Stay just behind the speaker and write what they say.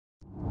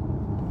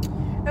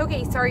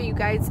Okay, sorry you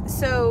guys.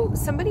 So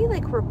somebody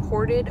like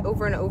reported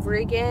over and over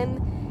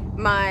again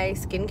my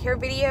skincare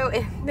video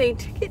and they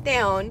took it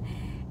down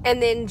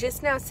and then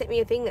just now sent me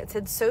a thing that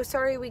said, so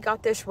sorry we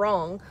got this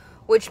wrong,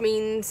 which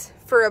means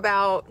for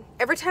about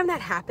every time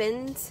that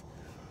happens,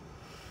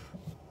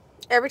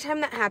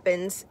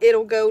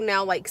 it'll go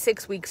now like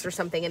 6 weeks or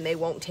something and they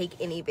won't take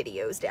any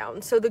videos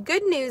down. So the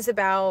good news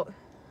about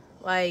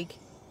like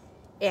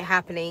it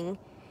happening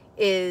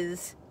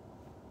is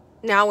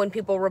now when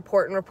people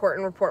report my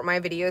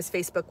videos,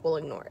 Facebook will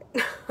ignore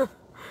it.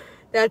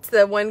 That's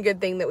the one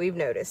good thing that we've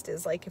noticed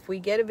is like if we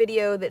get a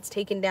video that's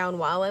taken down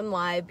while I'm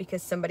live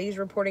because somebody's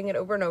reporting it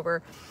over and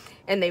over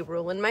and they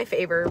rule in my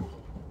favor,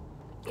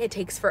 it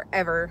takes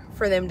forever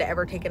for them to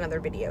ever take another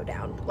video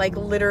down. Like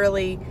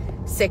literally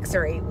 6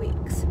 or 8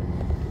 weeks.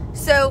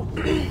 So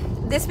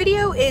this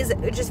video is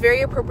just very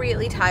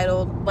appropriately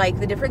titled, like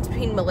the difference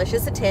between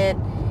malicious intent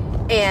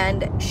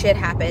and shit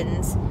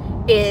happens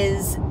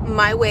is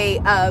my way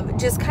of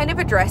just kind of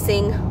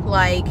addressing,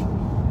 like,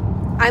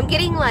 I'm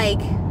getting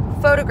like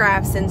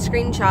photographs and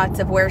screenshots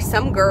of where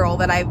some girl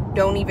that I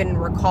don't even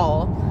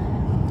recall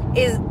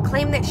is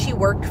claimed that she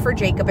worked for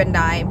Jacob and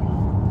I.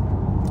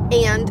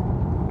 And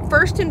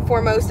first and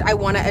foremost, I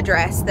want to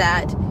address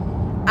that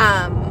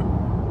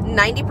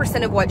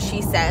 90% of what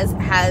she says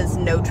has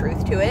no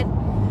truth to it,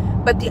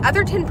 but the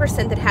other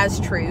 10% that has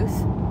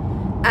truth,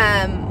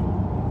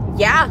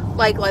 yeah,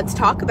 like, let's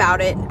talk about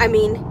it. I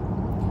mean,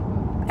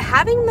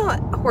 having the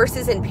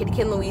horses in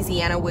Pitkin,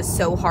 Louisiana was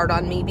so hard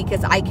on me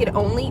because I could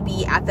only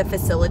be at the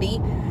facility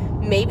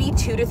maybe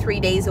 2 to 3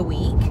 days a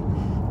week.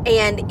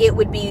 And it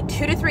would be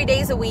 2 to 3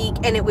 days a week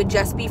and it would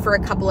just be for a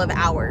couple of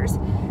hours.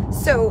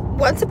 So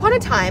once upon a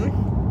time,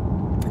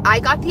 I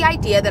got the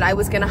idea that I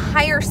was going to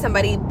hire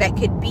somebody that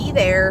could be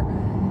there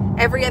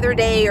every other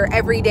day or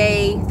every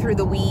day through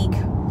the week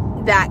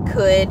that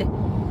could,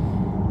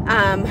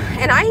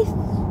 and I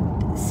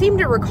seem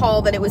to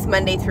recall that it was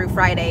Monday through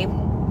Friday,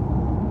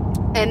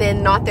 and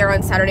then not there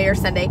on Saturday or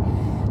Sunday,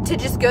 to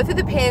just go through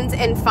the pens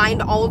and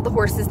find all of the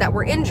horses that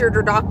were injured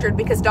or doctored,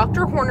 because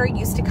Dr. Horner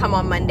used to come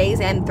on Mondays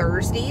and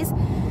Thursdays.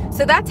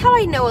 So that's how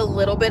I know a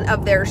little bit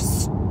of their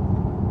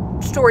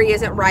story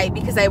isn't right,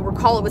 because I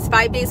recall it was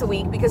 5 days a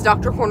week because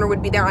Dr. Horner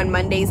would be there on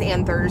Mondays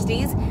and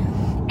Thursdays.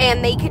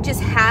 And they could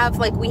just have,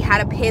 like, we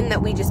had a pen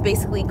that we just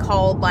basically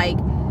called, like,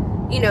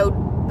 you know,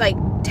 like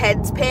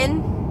Ted's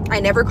pen. I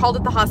never called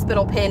it the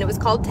hospital pen. It was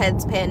called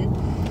Ted's pen.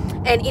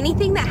 And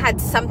anything that had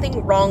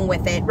something wrong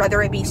with it,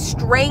 whether it be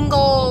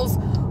strangles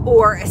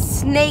or a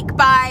snake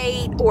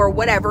bite or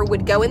whatever,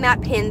 would go in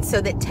that pen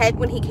so that Ted,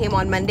 when he came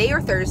on Monday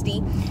or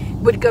Thursday,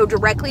 would go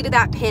directly to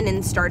that pen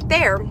and start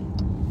there.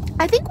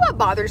 I think what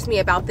bothers me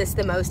about this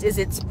the most is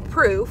it's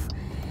proof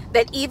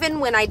that even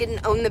when I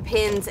didn't own the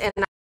pens and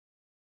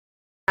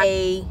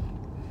I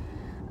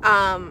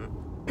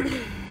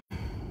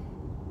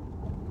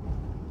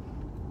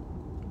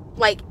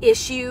like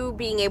issue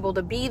being able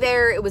to be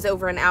there, it was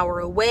over an hour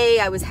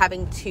away. I was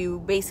having to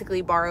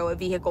basically borrow a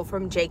vehicle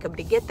from Jacob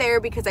to get there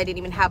because I didn't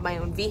even have my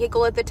own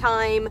vehicle at the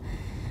time.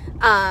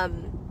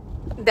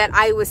 That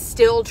I was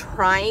still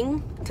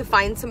trying to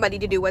find somebody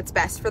to do what's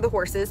best for the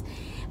horses.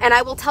 And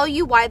I will tell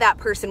you why that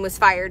person was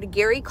fired.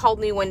 Gary called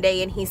me one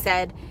day and he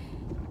said,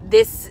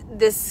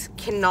 this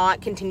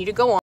cannot continue to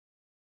go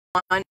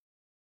on.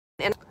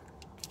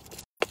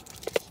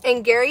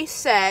 And Gary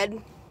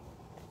said,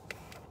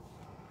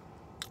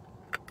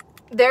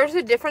 there's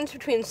a difference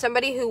between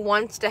somebody who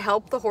wants to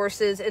help the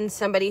horses and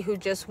somebody who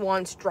just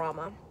wants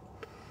drama.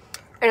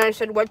 And I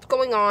said, what's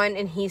going on?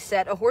 And he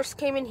said, a horse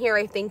came in here,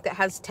 I think, that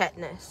has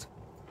tetanus.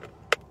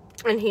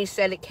 And he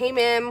said it came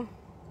in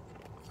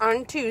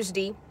on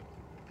Tuesday.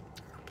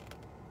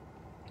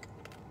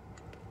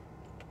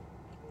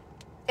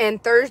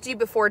 And Thursday,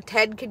 before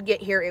Ted could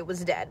get here, it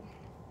was dead.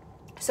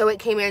 So it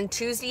came in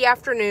Tuesday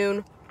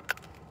afternoon.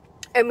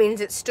 It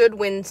means it stood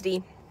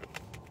Wednesday.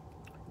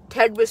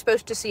 Ted was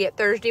supposed to see it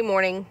Thursday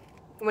morning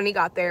when he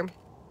got there.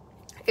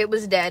 It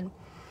was dead.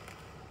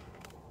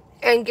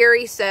 And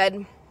Gary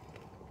said,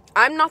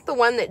 I'm not the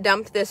one that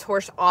dumped this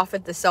horse off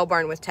at the sale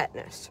barn with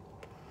tetanus.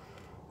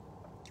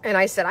 And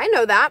I said, I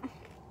know that.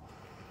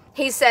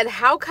 He said,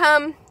 how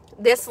come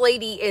this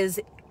lady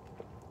is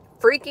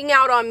freaking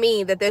out on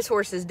me that this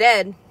horse is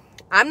dead?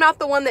 I'm not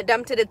the one that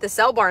dumped it at the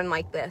sale barn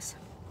like this.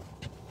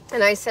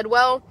 And I said,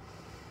 well,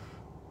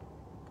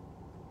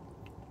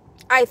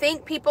 I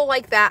think people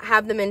like that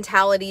have the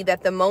mentality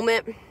that the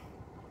moment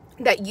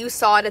that you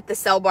saw it at the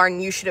sale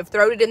barn, you should have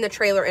thrown it in the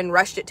trailer and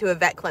rushed it to a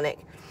vet clinic.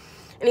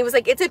 And he was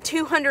like, it's a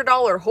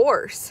 $200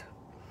 horse.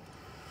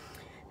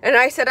 And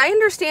I said, I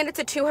understand it's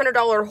a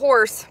 $200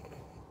 horse.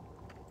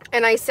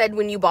 And I said,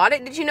 when you bought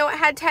it, did you know it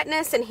had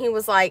tetanus? And he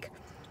was like,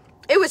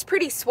 it was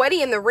pretty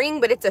sweaty in the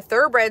ring, but it's a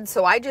thoroughbred.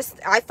 So I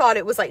thought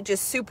it was like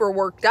just super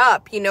worked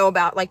up, you know,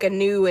 about like a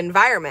new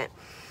environment.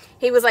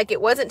 He was like,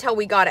 it wasn't till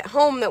we got it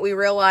home that we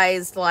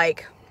realized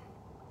like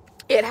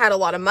it had a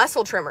lot of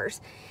muscle tremors.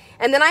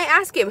 And then I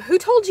asked him, who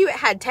told you it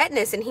had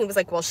tetanus? And he was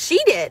like, well, she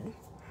did.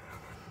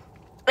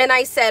 And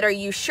I said, are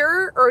you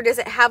sure? Or does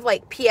it have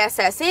like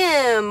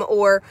PSSM?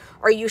 Or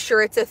are you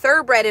sure it's a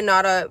thoroughbred and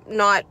not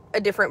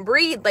a different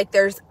breed? Like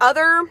there's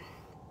other...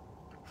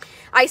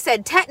 I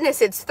said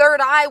tetanus, its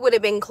third eye would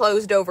have been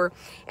closed over.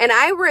 And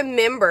I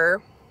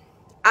remember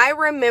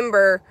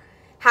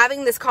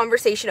having this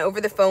conversation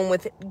over the phone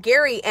with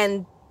Gary,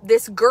 and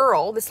this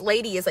girl, this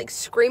lady is like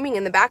screaming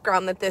in the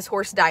background that this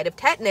horse died of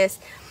tetanus.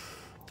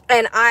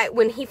 And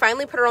when he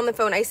finally put her on the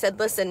phone, I said,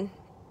 listen,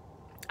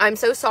 I'm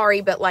so sorry,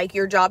 but like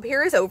your job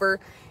here is over.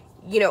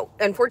 You know,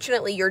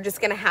 unfortunately, you're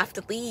just going to have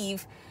to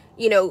leave.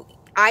 You know,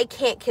 I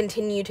can't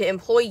continue to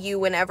employ you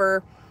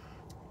whenever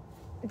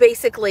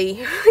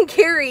basically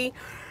Gary,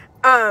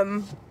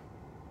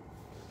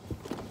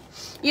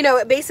 you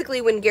know, basically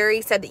when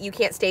Gary said that you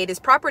can't stay at his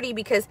property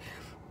because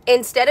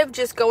instead of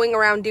just going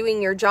around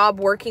doing your job,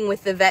 working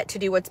with the vet to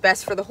do what's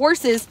best for the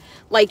horses,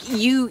 like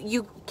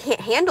you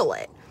can't handle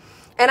it.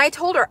 And I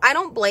told her, I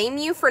don't blame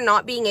you for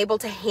not being able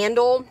to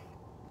handle.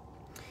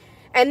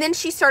 And then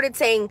she started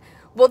saying,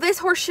 well, this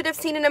horse should have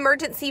seen an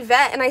emergency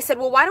vet. And I said,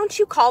 well, why don't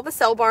you call the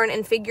sale barn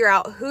and figure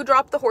out who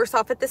dropped the horse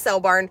off at the sale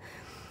barn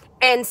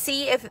and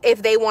see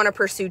if they want to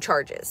pursue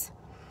charges.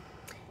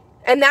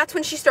 And that's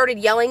when she started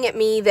yelling at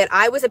me that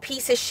I was a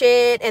piece of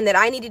shit and that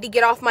I needed to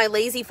get off my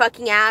lazy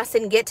fucking ass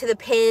and get to the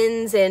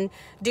pins and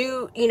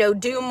do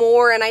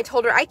more. And I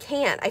told her I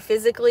can't. I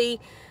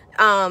physically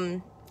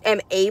am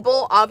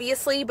able,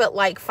 obviously, but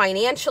like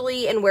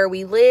financially and where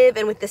we live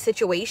and with the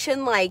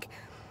situation, like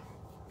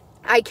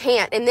I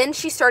can't. And then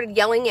she started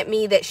yelling at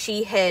me that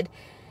she had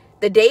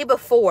the day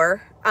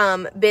before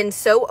been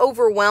so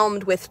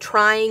overwhelmed with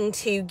trying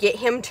to get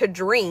him to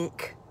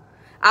drink.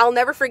 I'll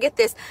never forget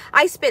this.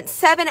 I spent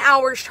 7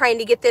 hours trying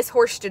to get this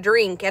horse to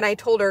drink. And I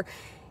told her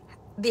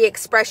the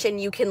expression,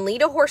 you can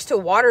lead a horse to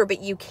water,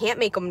 but you can't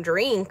make them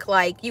drink.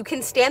 Like you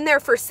can stand there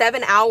for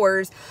 7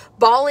 hours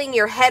bawling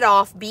your head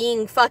off,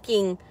 being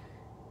fucking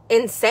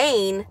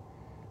insane,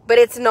 but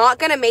it's not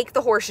going to make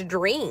the horse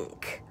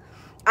drink.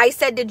 I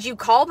said, did you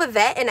call the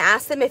vet and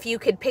ask them if you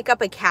could pick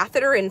up a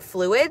catheter and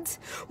fluids?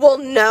 Well,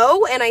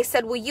 no. And I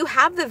said, well, you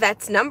have the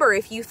vet's number.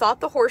 If you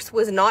thought the horse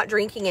was not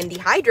drinking and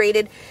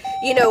dehydrated,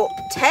 you know,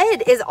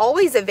 Ted is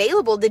always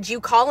available. Did you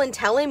call and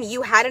tell him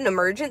you had an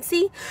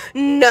emergency?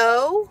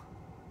 No.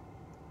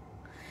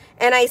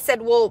 And I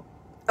said, well,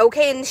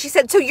 okay. And she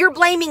said, so you're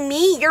blaming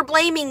me? You're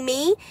blaming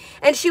me?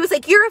 And she was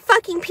like, you're a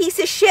fucking piece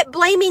of shit,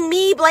 blaming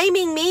me,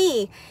 blaming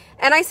me.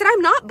 And I said, I'm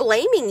not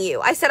blaming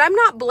you. I said, I'm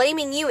not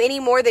blaming you any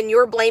more than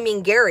you're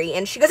blaming Gary.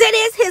 And she goes, it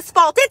is his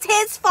fault. It's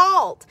his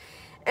fault.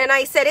 And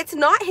I said, it's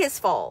not his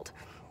fault.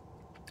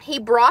 He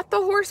brought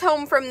the horse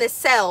home from the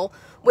sale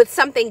with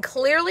something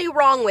clearly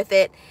wrong with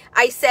it.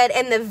 I said,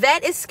 and the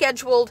vet is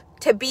scheduled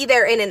to be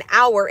there in an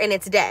hour and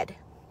it's dead.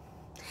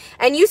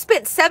 And you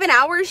spent 7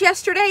 hours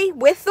yesterday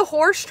with the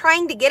horse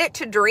trying to get it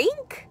to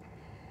drink?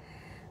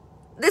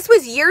 This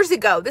was years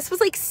ago. This was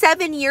like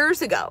 7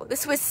 years ago.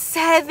 This was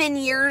 7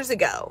 years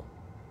ago.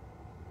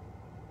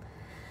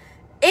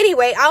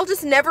 Anyway, I'll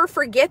just never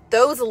forget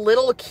those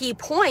little key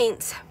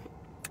points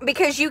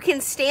because you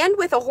can stand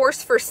with a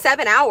horse for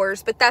 7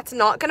 hours, but that's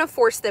not going to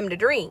force them to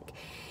drink.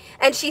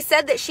 And she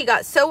said that she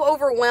got so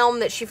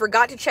overwhelmed that she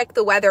forgot to check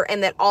the weather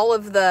and that all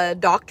of the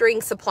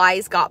doctoring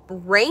supplies got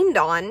rained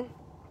on.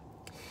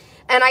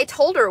 And I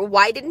told her,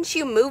 why didn't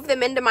you move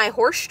them into my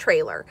horse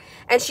trailer?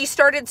 And she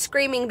started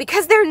screaming,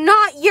 because they're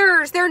not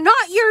yours. They're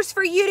not yours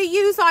for you to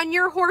use on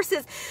your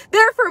horses.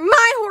 They're for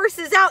my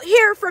horses out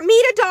here for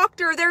me to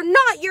doctor. They're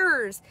not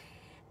yours.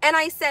 And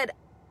I said,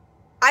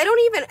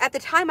 at the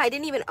time, I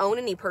didn't even own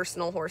any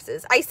personal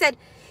horses. I said,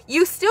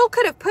 you still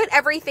could have put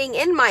everything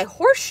in my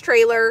horse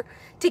trailer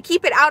to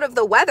keep it out of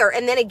the weather.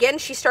 And then again,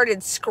 she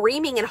started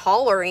screaming and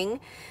hollering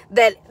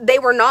that they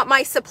were not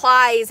my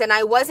supplies and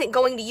I wasn't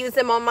going to use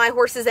them on my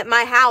horses at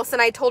my house.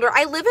 And I told her,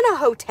 I live in a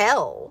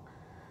hotel.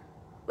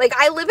 Like,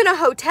 I live in a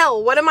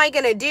hotel. What am I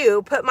going to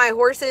do? Put my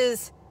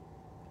horses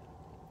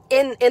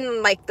in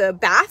like the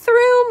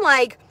bathroom?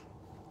 Like,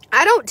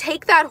 I don't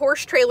take that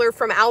horse trailer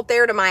from out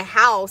there to my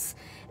house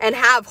and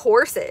have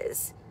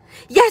horses.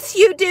 Yes,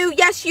 you do.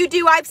 Yes, you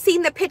do. I've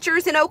seen the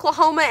pictures in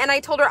Oklahoma. And I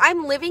told her,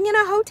 I'm living in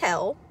a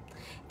hotel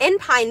in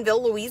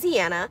Pineville,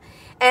 Louisiana,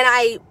 and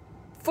I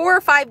 4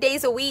 or 5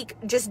 days a week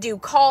just do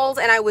calls,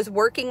 and I was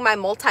working my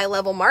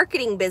multi-level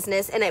marketing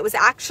business, and it was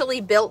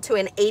actually built to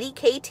an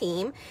 80K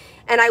team,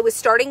 and I was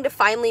starting to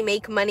finally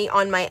make money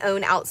on my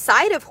own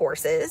outside of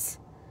horses.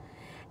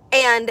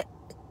 And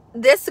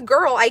this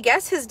girl, I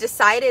guess, has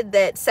decided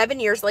that 7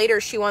 years later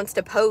she wants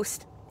to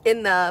post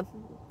in the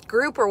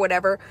group or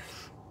whatever.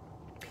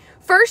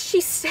 First,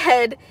 she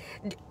said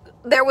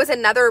there was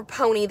another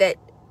pony that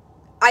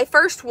I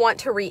first want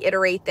to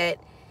reiterate that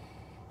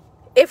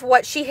if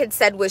what she had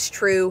said was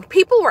true,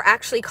 people were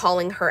actually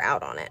calling her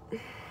out on it.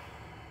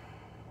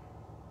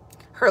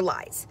 Her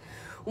lies.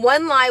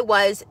 One lie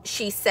was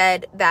she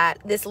said that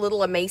this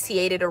little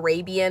emaciated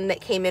Arabian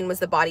that came in was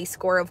the body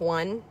score of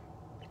 1.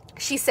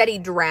 She said he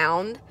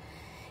drowned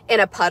in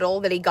a puddle,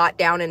 that he got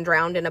down and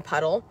drowned in a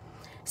puddle.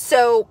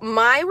 So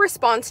my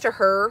response to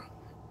her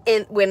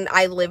when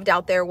I lived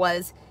out there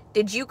was,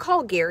 did you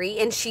call Gary?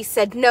 And she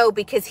said, no,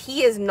 because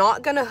he is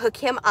not going to hook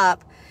him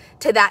up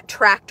to that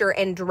tractor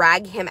and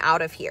drag him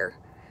out of here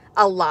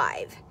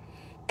alive.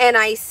 And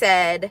I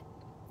said,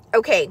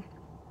 okay,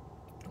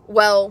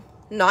 well,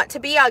 not to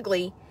be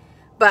ugly,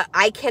 but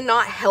I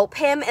cannot help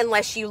him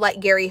unless you let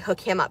Gary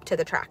hook him up to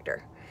the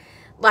tractor.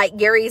 Like,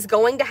 Gary's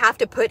going to have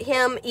to put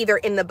him either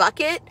in the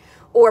bucket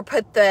or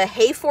put the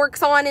hay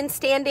forks on and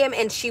stand him.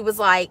 And she was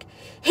like,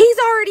 he's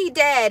already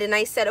dead. And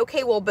I said,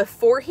 okay, well,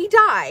 before he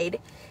died,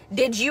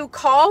 did you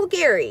call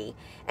Gary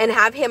and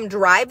have him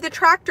drive the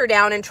tractor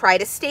down and try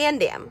to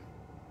stand him?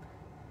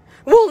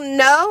 Well,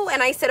 no.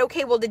 And I said,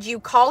 okay, well, did you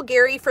call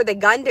Gary for the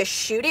gun to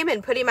shoot him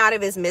and put him out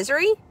of his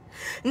misery?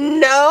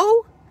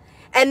 No.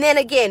 And then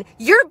again,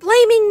 you're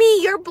blaming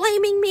me. You're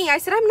blaming me. I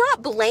said, I'm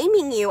not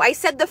blaming you. I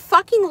said, the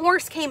fucking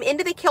horse came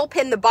into the kill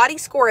pen, the body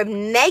score of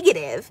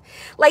negative.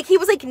 Like, he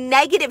was like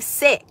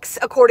 -6,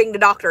 according to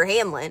Dr.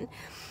 Hanlon.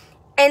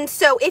 And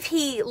so if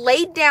he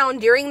laid down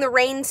during the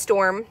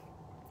rainstorm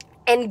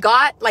and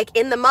got like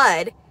in the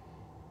mud,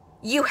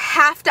 you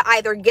have to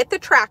either get the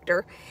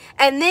tractor.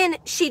 And then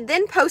she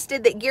then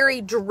posted that Gary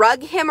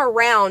drug him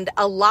around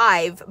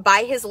alive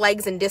by his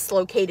legs and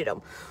dislocated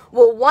him.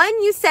 Well,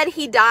 one, you said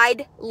he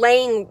died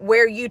laying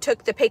where you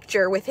took the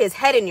picture with his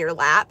head in your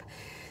lap.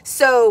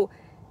 So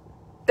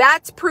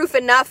that's proof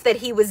enough that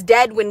he was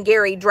dead when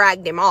Gary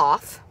dragged him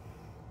off.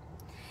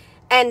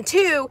 And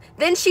two,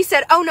 then she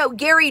said, oh no,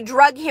 Gary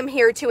drug him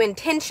here to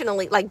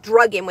intentionally, like,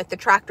 drug him with the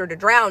tractor to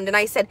drown. And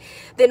I said,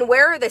 then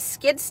where are the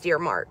skid steer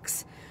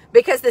marks?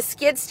 Because the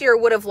skid steer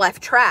would have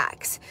left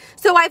tracks.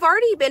 So I've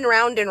already been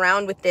round and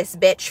round with this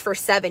bitch for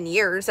 7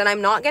 years, and I'm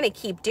not going to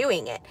keep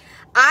doing it.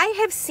 I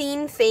have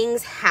seen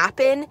things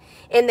happen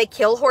in the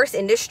kill horse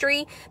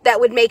industry that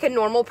would make a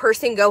normal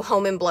person go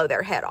home and blow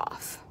their head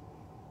off.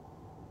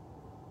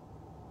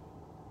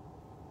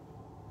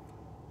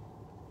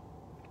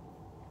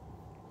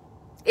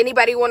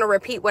 Anybody want to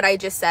repeat what I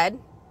just said?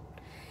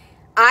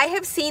 I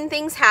have seen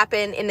things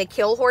happen in the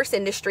kill horse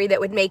industry that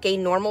would make a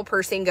normal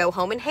person go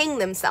home and hang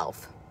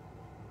themselves.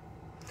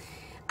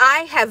 I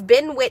have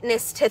been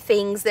witness to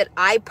things that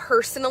I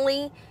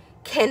personally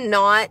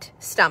cannot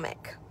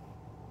stomach.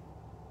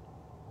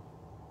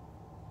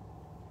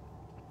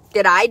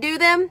 Did I do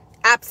them?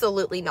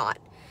 Absolutely not.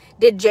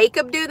 Did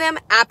Jacob do them?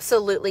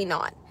 Absolutely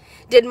not.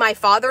 Did my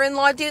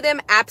father-in-law do them?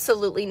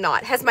 Absolutely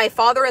not. Has my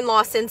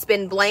father-in-law since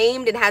been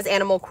blamed and has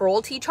animal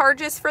cruelty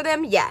charges for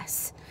them?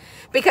 Yes.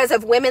 Because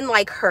of women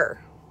like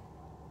her.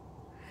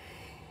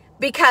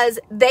 Because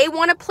they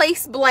want to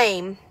place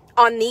blame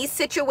on these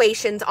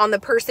situations on the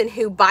person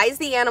who buys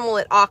the animal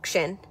at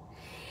auction.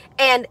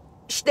 And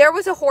there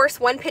was a horse,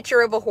 one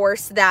picture of a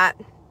horse that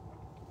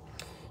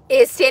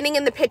is standing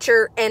in the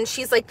picture, and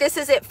she's like, this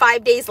is it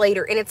 5 days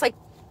later. And it's like,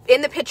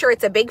 in the picture,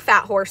 it's a big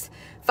fat horse.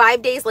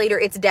 5 days later,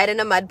 it's dead in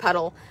a mud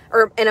puddle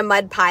or in a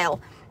mud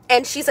pile.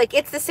 And she's like,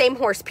 it's the same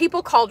horse.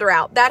 People called her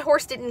out. That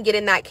horse didn't get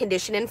in that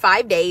condition in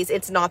 5 days.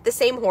 It's not the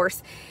same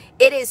horse.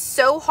 It is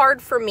so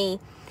hard for me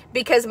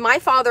because my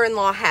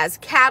father-in-law has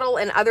cattle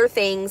and other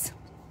things.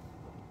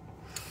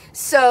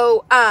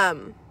 So,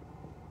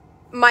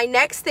 my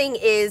next thing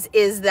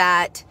is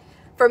that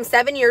from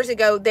 7 years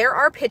ago, there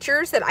are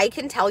pictures that I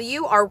can tell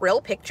you are real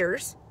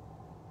pictures.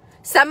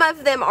 Some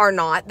of them are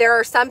not. There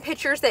are some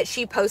pictures that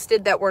she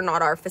posted that were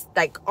not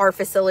our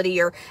facility,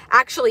 or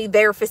actually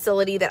their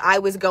facility that I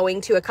was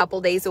going to a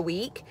couple days a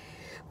week.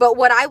 But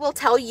what I will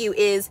tell you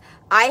is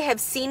I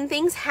have seen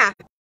things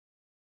happen.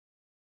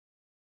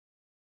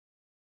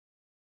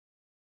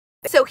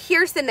 So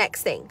here's the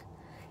next thing.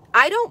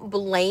 I don't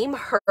blame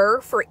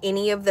her for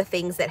any of the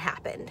things that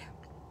happened.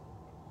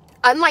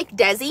 Unlike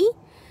Desi,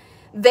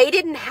 they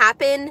didn't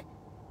happen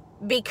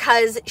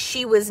because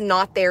she was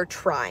not there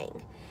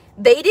trying.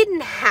 They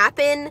didn't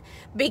happen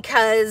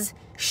because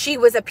she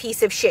was a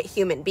piece of shit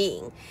human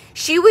being.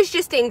 She was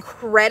just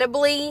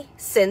incredibly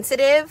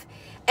sensitive,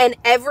 and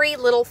every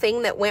little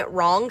thing that went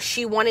wrong,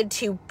 she wanted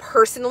to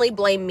personally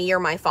blame me or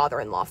my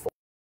father-in-law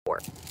for.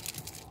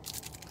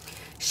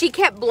 She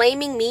kept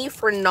blaming me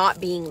for not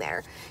being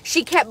there.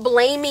 She kept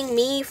blaming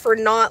me for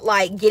not,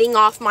 like, getting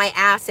off my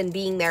ass and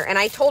being there. And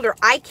I told her,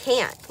 I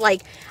can't.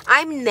 Like,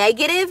 I'm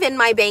negative in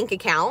my bank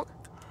account.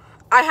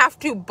 I have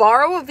to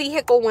borrow a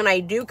vehicle when I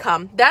do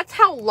come. That's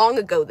how long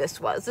ago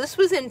this was. This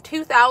was in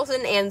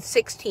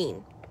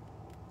 2016.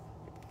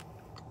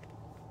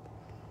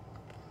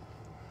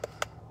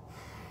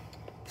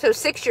 So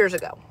 6 years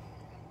ago.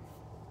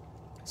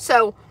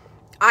 So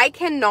I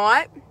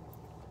cannot,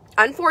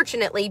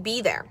 unfortunately,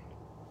 be there.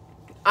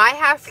 I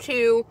have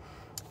to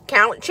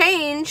count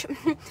change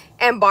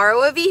and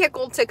borrow a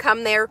vehicle to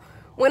come there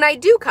when I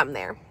do come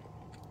there.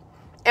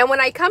 And when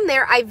I come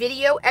there, I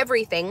video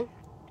everything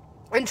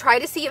and try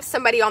to see if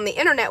somebody on the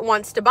internet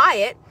wants to buy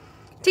it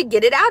to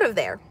get it out of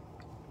there.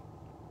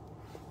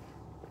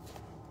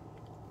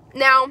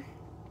 Now,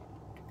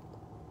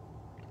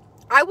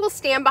 I will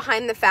stand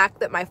behind the fact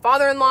that my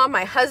father-in-law,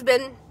 my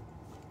husband,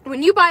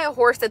 when you buy a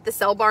horse at the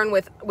sale barn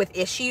with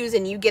issues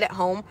and you get it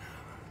home,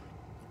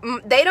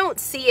 They don't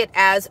see it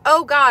as,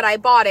 oh God, I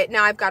bought it.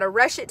 Now I've got to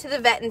rush it to the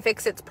vet and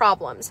fix its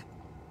problems.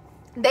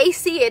 They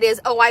see it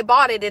as, oh, I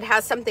bought it. It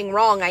has something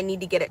wrong. I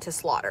need to get it to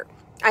slaughter.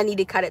 I need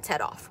to cut its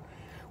head off.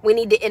 We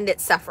need to end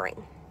its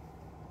suffering.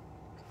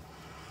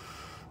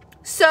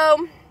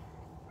 So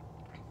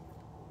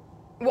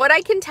what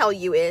I can tell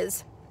you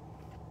is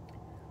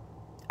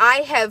I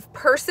have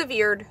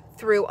persevered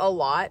through a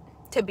lot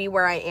to be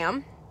where I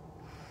am.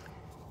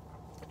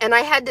 And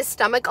I had to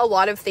stomach a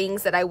lot of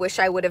things that I wish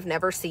I would have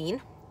never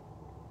seen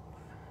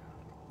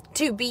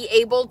to be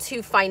able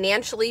to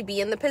financially be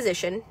in the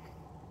position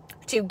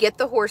to get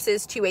the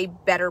horses to a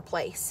better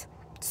place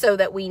so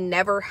that we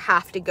never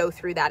have to go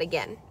through that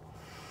again.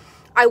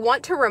 I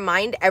want to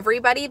remind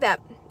everybody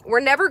that we're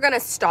never going to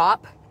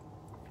stop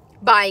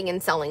buying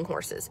and selling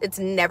horses. It's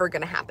never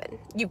going to happen.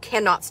 You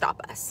cannot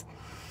stop us.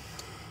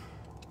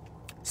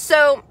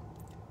 So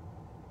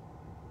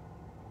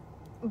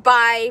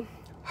by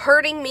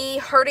hurting me,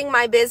 hurting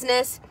my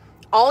business,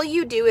 all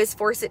you do is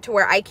force it to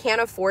where I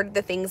can't afford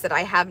the things that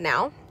I have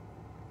now.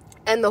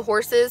 And the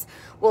horses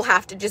will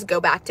have to just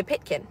go back to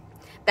Pitkin.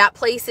 That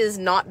place is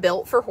not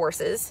built for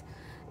horses.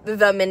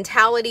 The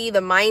mentality,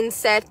 the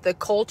mindset, the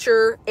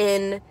culture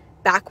in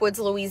backwoods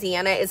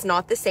Louisiana is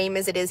not the same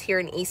as it is here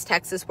in East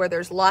Texas, where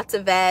there's lots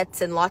of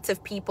vets and lots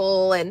of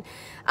people. And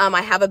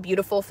I have a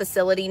beautiful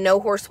facility.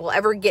 No horse will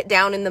ever get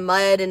down in the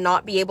mud and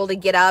not be able to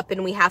get up,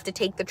 and we have to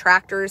take the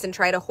tractors and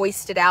try to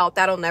hoist it out.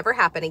 That'll never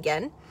happen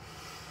again.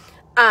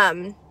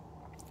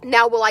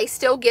 Now, will I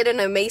still get an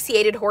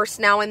emaciated horse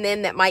now and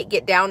then that might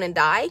get down and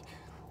die?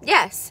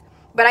 Yes.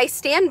 But I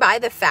stand by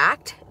the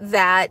fact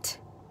that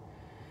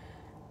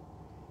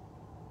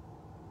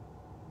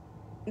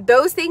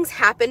those things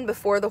happen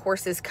before the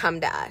horses come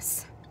to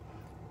us.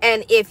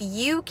 And if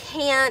you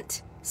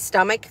can't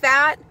stomach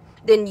that,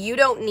 then you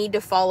don't need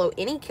to follow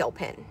any kill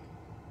pin.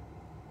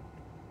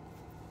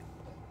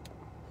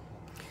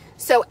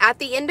 So at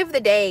the end of the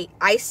day,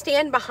 I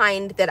stand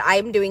behind that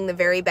I'm doing the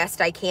very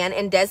best I can.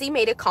 And Desi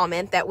made a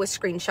comment that was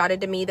screenshotted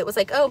to me that was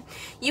like, oh,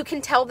 you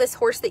can tell this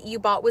horse that you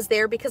bought was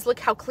there because look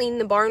how clean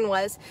the barn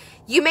was.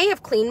 You may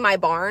have cleaned my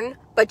barn,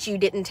 but you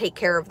didn't take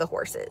care of the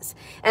horses.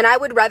 And I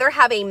would rather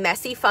have a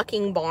messy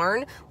fucking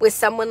barn with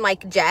someone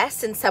like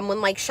Jess and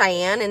someone like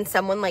Cheyenne and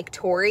someone like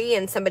Tori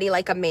and somebody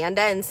like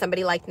Amanda and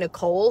somebody like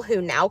Nicole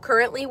who now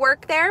currently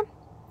work there.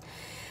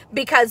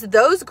 Because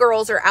those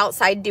girls are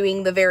outside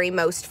doing the very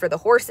most for the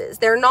horses.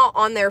 They're not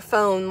on their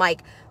phone,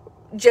 like,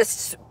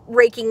 just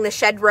raking the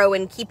shed row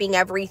and keeping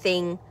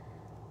everything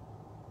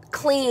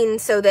clean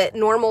so that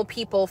normal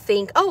people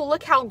think, oh,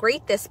 look how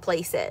great this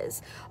place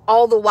is.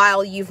 All the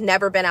while, you've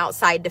never been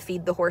outside to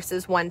feed the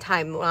horses one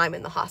time when I'm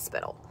in the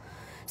hospital.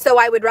 So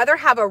I would rather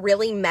have a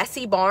really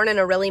messy barn and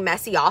a really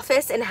messy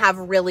office and have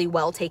really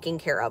well taken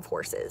care of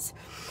horses.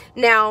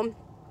 Now,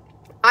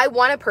 I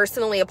want to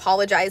personally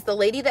apologize. The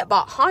lady that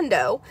bought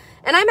Hondo,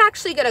 and I'm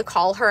actually going to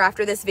call her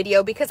after this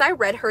video because I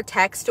read her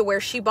text to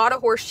where she bought a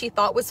horse she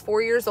thought was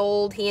 4 years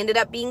old. He ended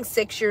up being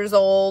 6 years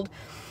old.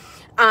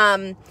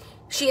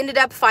 She ended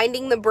up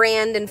finding the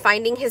brand and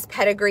finding his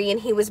pedigree, and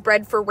he was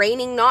bred for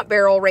reining, not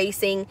barrel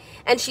racing.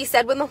 And she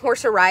said when the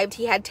horse arrived,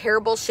 he had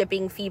terrible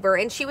shipping fever,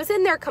 and she was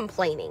in there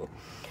complaining.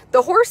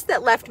 The horse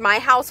that left my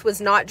house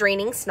was not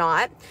draining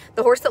snot.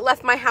 The horse that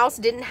left my house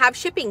didn't have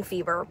shipping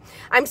fever.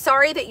 I'm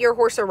sorry that your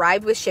horse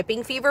arrived with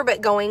shipping fever, but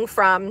going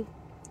from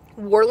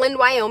Worland,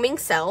 Wyoming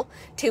sell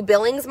to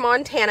Billings,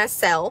 Montana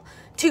sell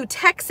to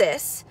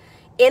Texas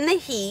in the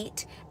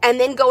heat and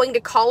then going to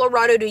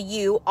Colorado to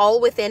you all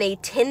within a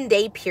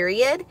 10-day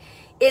period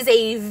is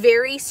a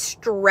very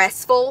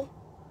stressful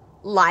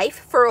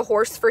life for a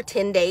horse for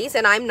 10 days.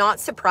 And I'm not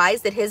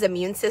surprised that his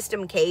immune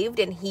system caved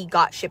and he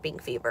got shipping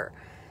fever.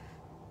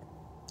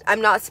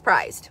 I'm not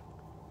surprised.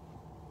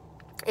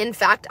 In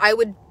fact, I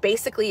would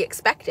basically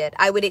expect it.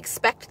 I would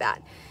expect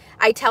that.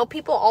 I tell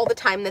people all the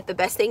time that the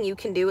best thing you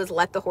can do is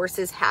let the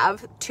horses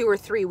have 2 or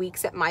 3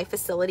 weeks at my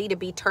facility to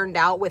be turned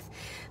out with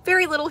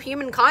very little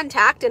human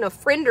contact and a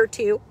friend or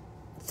two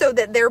so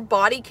that their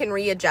body can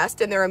readjust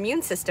and their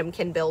immune system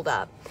can build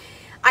up.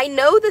 I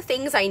know the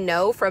things I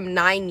know from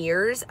 9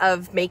 years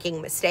of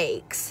making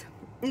mistakes.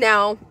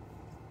 Now,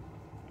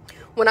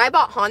 when I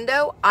bought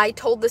Hondo, I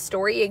told the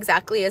story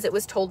exactly as it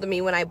was told to me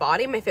when I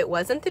bought him. If it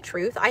wasn't the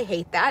truth, I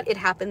hate that. It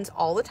happens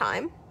all the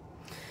time.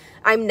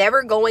 I'm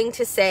never going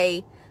to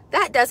say,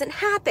 that doesn't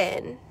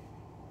happen.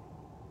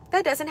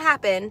 That doesn't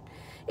happen.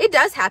 It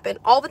does happen.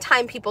 All the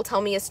time people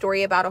tell me a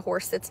story about a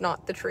horse that's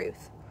not the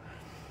truth.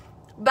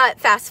 But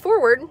fast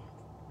forward,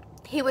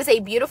 he was a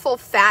beautiful,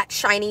 fat,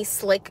 shiny,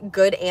 slick,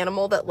 good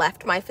animal that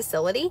left my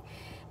facility.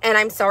 And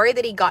I'm sorry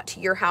that he got to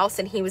your house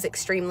and he was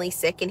extremely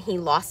sick and he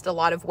lost a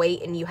lot of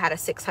weight and you had a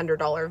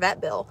 $600 vet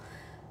bill.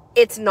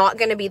 It's not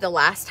going to be the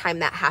last time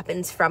that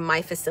happens from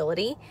my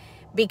facility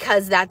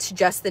because that's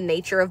just the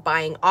nature of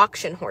buying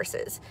auction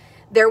horses.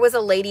 There was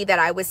a lady that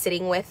I was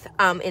sitting with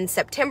in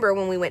September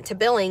when we went to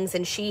Billings,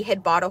 and she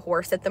had bought a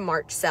horse at the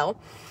March sale.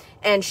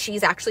 and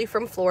she's actually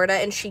from Florida,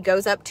 and she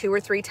goes up 2 or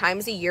 3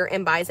 times a year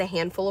and buys a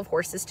handful of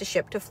horses to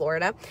ship to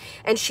Florida.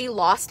 And she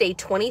lost a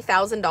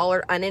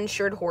 $20,000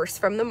 uninsured horse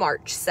from the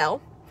March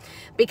sale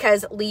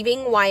because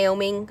leaving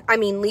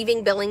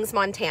Billings,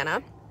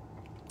 Montana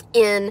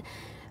in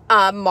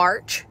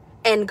March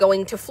and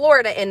going to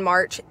Florida in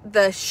March,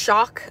 the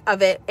shock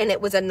of it, and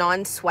it was a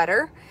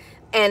non-sweater,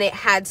 and it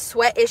had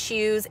sweat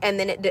issues, and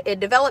then it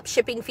developed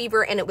shipping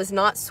fever, and it was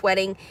not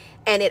sweating,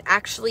 and it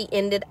actually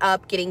ended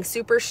up getting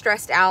super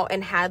stressed out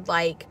and had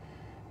like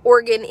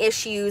organ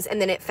issues,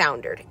 and then it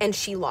foundered, and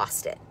she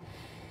lost it.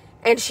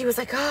 And she was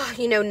like, oh,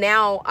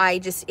 now I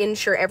just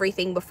insure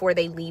everything before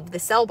they leave the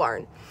sale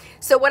barn.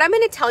 So what I'm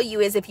going to tell you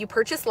is if you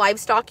purchase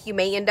livestock, you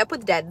may end up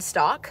with dead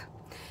stock.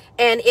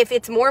 And if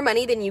it's more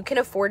money than you can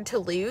afford to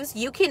lose,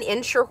 you can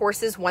insure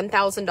horses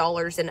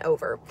 $1,000 and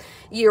over.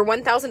 Your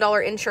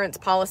 $1,000 insurance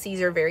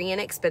policies are very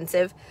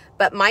inexpensive,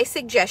 but my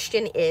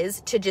suggestion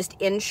is to just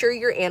insure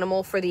your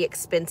animal for the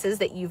expenses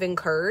that you've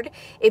incurred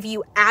if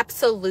you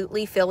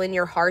absolutely feel in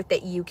your heart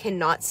that you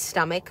cannot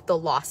stomach the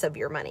loss of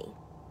your money.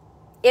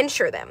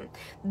 Insure them.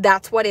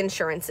 That's what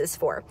insurance is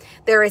for.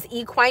 There is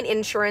equine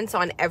insurance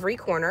on every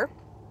corner.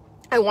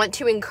 I want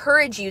to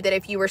encourage you that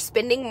if you are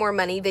spending more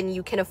money than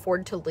you can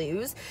afford to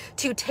lose,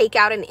 to take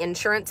out an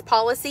insurance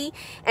policy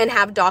and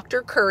have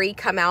Dr. Curry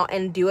come out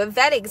and do a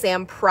vet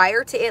exam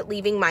prior to it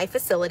leaving my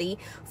facility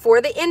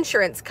for the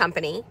insurance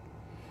company,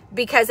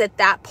 because at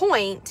that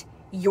point,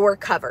 you're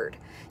covered.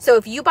 So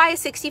if you buy a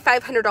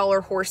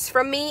 $6,500 horse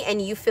from me and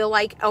you feel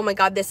like, oh my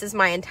God, this is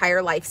my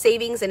entire life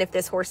savings, and if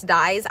this horse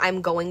dies,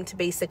 I'm going to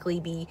basically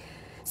be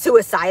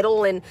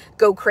suicidal and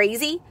go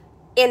crazy,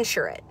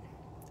 insure it.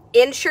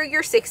 Insure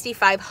your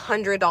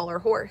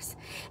 $6,500 horse.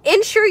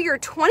 Insure your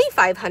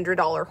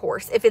 $2,500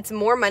 horse if it's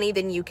more money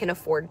than you can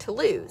afford to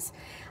lose.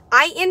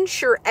 I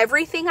insure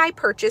everything I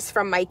purchase,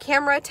 from my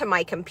camera to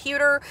my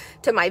computer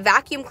to my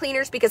vacuum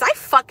cleaners, because I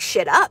fuck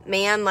shit up,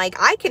 man. Like,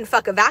 I can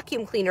fuck a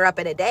vacuum cleaner up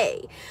in a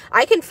day.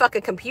 I can fuck a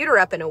computer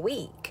up in a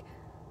week.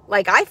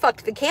 Like, I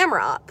fucked the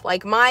camera up.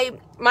 Like, my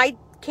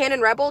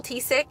Canon Rebel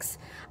T6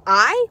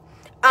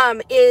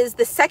 is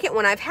the second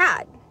one I've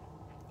had.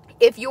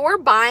 If you're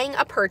buying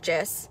a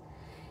purchase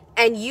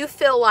and you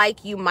feel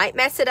like you might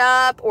mess it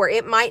up or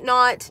it might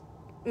not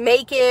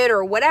make it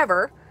or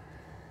whatever,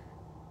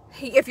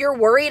 if you're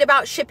worried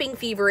about shipping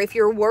fever, if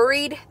you're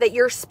worried that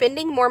you're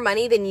spending more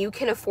money than you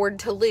can afford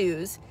to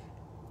lose,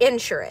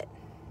 insure it.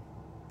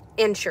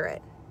 Insure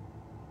it.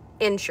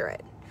 Insure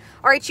it.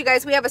 All right, you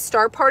guys, we have a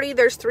star party.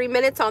 There's 3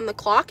 minutes on the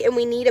clock, and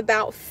we need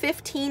about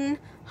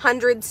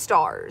 1,500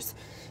 stars.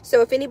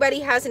 So if anybody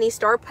has any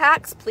star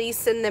packs, please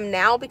send them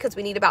now, because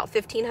we need about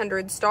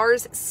 1,500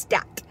 stars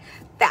stat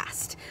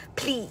fast,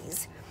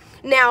 please.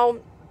 Now,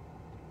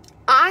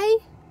 I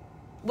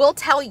will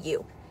tell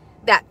you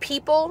that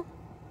people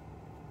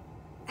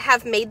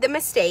have made the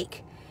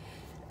mistake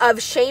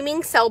of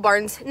shaming sale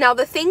barns. Now,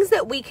 the things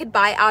that we could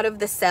buy out of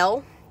the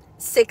sale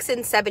 6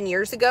 and 7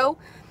 years ago,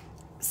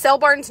 sale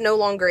barns no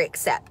longer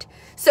accept.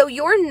 So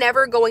you're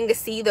never going to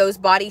see those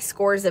body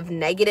scores of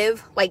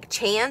negative like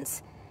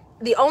Chance.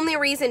 The only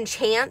reason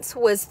Chance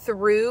was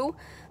through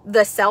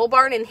the sale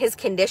barn in his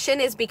condition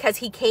is because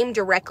he came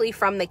directly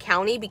from the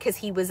county, because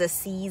he was a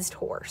seized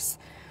horse.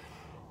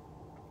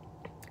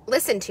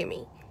 Listen to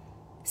me.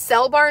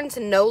 Sale barns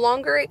no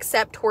longer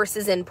accept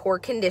horses in poor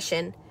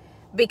condition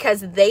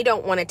because they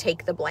don't want to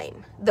take the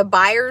blame. The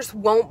buyers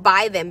won't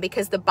buy them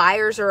because the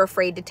buyers are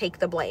afraid to take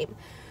the blame.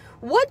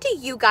 What do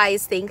you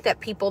guys think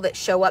that people that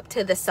show up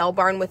to the sale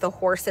barn with a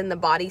horse in the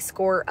body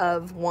score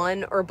of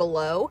 1 or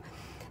below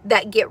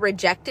that get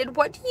rejected,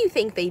 what do you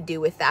think they do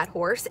with that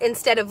horse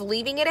instead of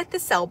leaving it at the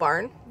sale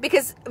barn?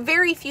 Because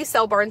very few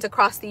sale barns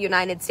across the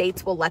United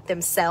States will let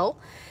them sell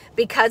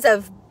because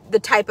of the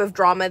type of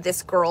drama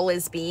this girl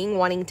is being,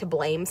 wanting to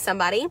blame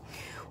somebody.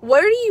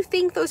 Where do you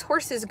think those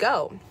horses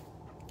go?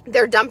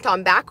 They're dumped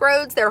on back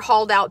roads. They're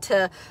hauled out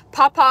to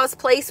Papa's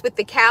place with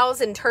the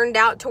cows and turned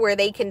out to where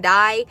they can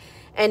die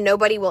and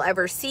nobody will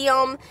ever see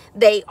them.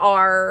 They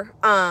are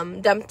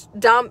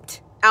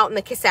dumped out in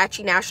the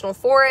Kisatchie National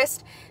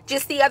Forest.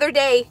 Just the other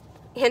day,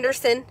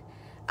 Henderson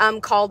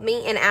called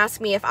me and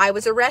asked me if I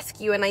was a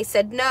rescue, and I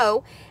said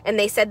no, and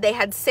they said they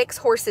had 6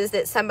 horses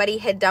that somebody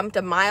had dumped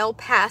a mile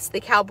past the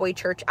cowboy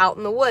church out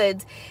in the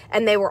woods,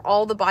 and they were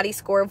all the body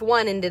score of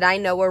 1, and did I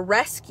know a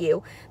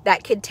rescue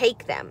that could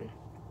take them?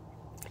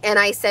 And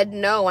I said,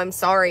 no, I'm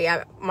sorry,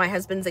 my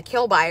husband's a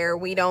kill buyer,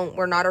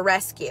 we're not a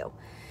rescue.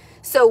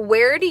 So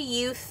where do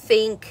you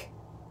think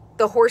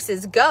the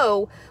horses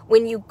go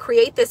when you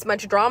create this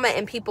much drama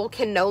and people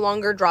can no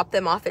longer drop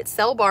them off at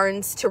sale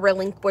barns to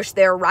relinquish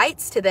their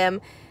rights to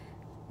them?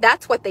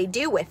 That's what they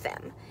do with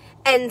them.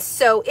 And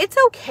so it's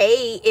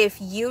okay if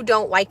you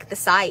don't like the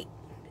sight.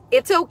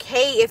 It's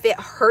okay if it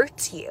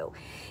hurts you.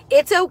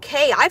 It's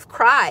okay. I've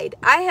cried.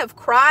 I have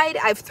cried.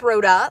 I've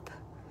thrown up.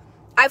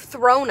 I've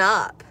thrown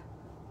up.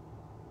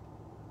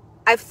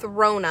 I've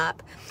thrown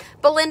up.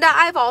 Belinda,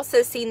 I've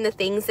also seen the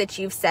things that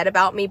you've said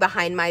about me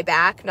behind my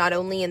back, not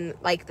only in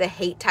like the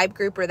hate type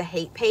group or the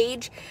hate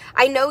page.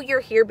 I know you're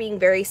here being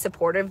very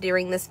supportive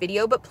during this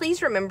video, but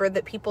please remember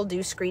that people do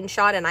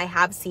screenshot, and I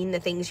have seen the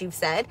things you've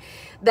said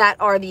that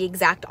are the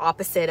exact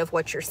opposite of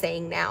what you're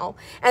saying now.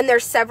 And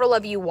there's several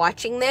of you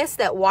watching this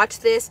that watch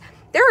this.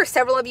 There are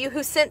several of you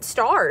who sent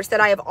stars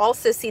that I have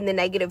also seen the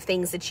negative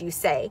things that you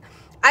say.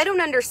 I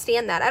don't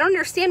understand that. I don't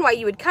understand why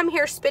you would come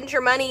here, spend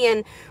your money,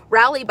 and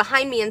rally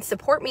behind me and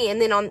support me,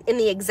 and then in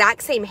the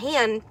exact same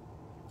hand,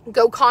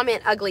 go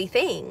comment ugly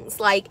things.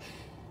 Like,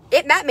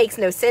 that makes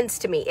no sense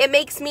to me. It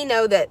makes me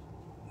know that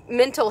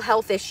mental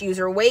health issues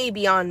are way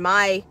beyond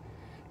my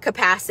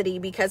capacity,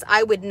 because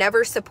I would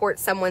never support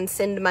someone,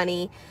 send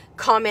money,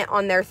 comment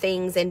on their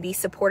things, and be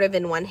supportive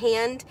in one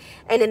hand,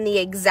 and in the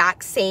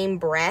exact same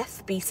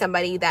breath be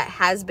somebody that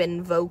has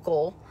been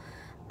vocal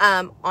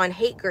on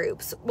hate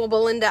groups. Well,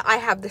 Belinda, I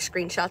have the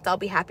screenshots. I'll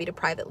be happy to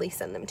privately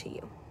send them to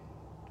you.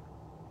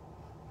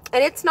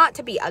 And it's not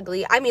to be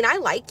ugly. I mean, I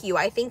like you.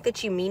 I think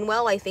that you mean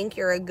well. I think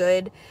you're a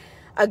good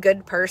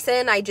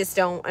person. I just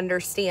don't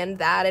understand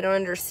that. I don't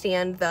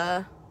understand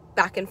the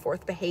back and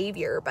forth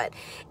behavior, but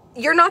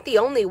you're not the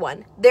only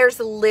one. There's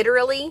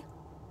literally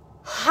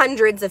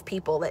hundreds of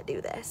people that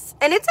do this,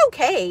 and it's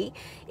okay.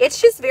 It's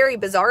just very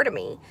bizarre to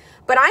me,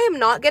 but I am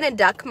not going to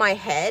duck my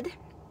head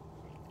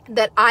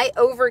that I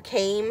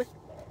overcame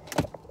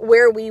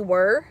where we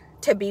were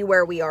to be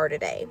where we are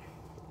today.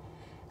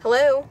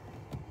 Hello?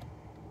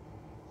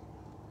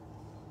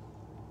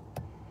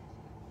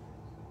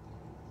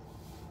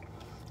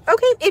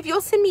 Okay, if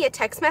you'll send me a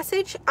text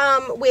message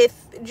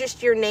with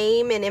just your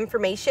name and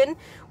information,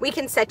 we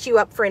can set you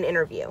up for an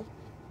interview.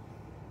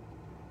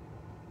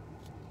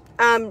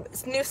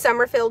 New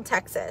Summerfield,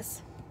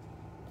 Texas.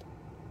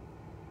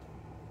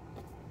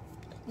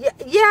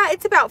 Yeah,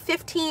 it's about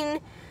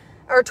 15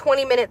 or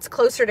 20 minutes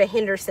closer to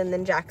Henderson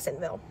than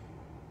Jacksonville.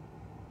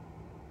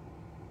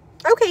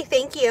 Okay,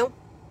 thank you.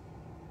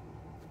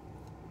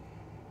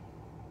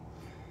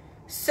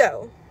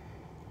 So,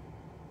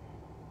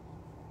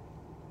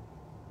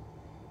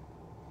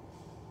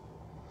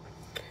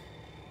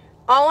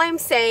 all I'm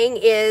saying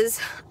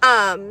is,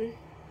 at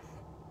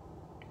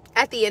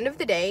the end of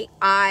the day,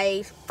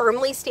 I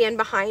firmly stand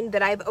behind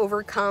that I've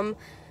overcome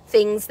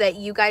things that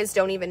you guys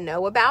don't even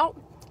know about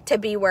to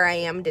be where I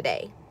am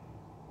today.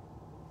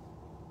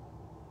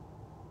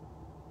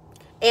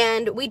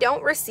 And we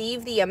don't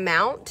receive the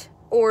amount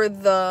or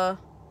the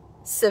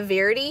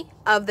severity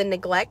of the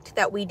neglect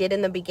that we did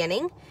in the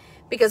beginning,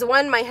 because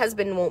one, my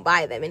husband won't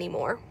buy them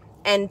anymore.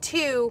 And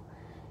two,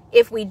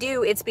 if we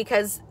do, it's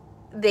because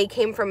they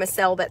came from a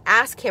cell that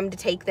asked him to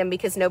take them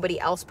because nobody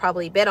else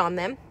probably bid on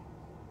them.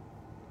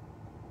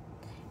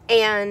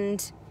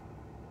 And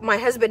my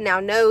husband now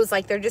knows,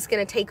 like, they're just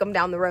going to take them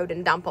down the road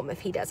and dump them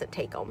if he doesn't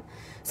take them.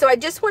 So I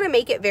just want to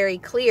make it very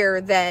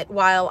clear that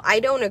while I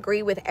don't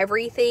agree with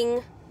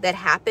everything that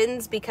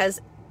happens,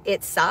 because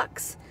it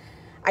sucks,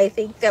 I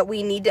think that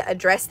we need to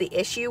address the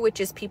issue, which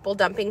is people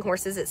dumping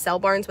horses at sale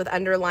barns with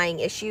underlying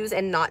issues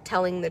and not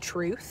telling the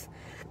truth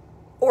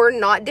or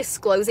not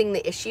disclosing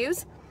the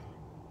issues.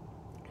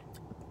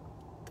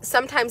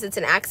 Sometimes it's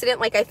an accident.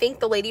 Like, I think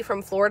the lady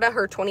from Florida,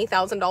 her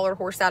 $20,000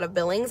 horse out of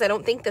Billings, I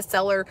don't think the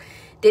seller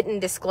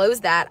didn't disclose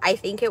that. I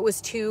think it was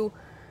too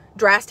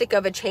drastic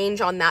of a change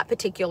on that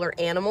particular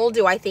animal.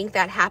 Do I think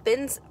that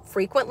happens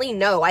frequently?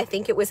 No, I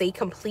think it was a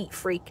complete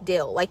freak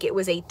deal. Like, it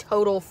was a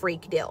total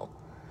freak deal.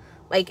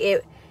 Like,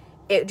 it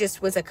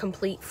just was a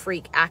complete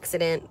freak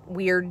accident,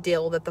 weird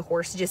deal that the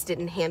horse just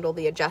didn't handle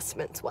the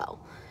adjustments well.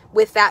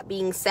 With that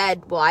being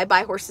said, will I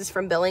buy horses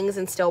from Billings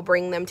and still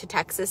bring them to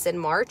Texas in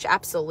March?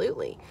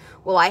 Absolutely.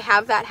 Will I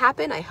have that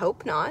happen? I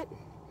hope not.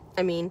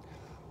 I mean,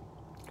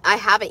 I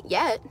haven't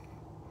yet.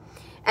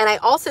 And I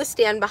also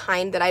stand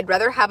behind that I'd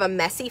rather have a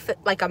messy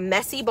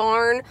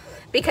barn,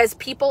 because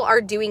people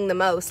are doing the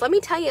most. Let me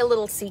tell you a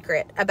little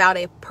secret about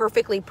a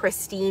perfectly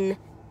pristine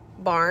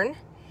barn.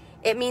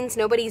 It means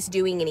nobody's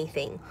doing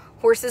anything.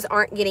 Horses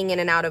aren't getting in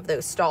and out of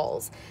those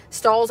stalls.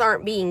 Stalls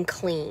aren't being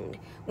cleaned.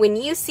 When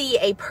you see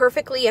a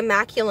perfectly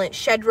immaculate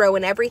shed row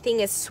and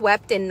everything is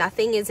swept and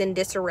nothing is in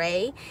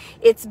disarray,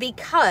 it's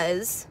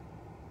because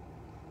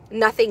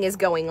nothing is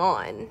going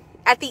on.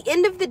 At the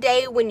end of the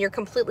day, when you're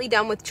completely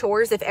done with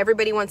chores, if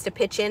everybody wants to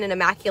pitch in and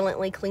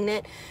immaculately clean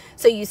it,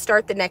 so you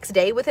start the next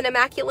day with an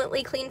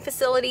immaculately clean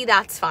facility,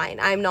 that's fine.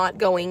 I'm not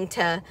going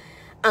to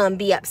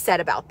be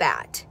upset about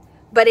that.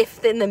 But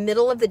if in the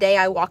middle of the day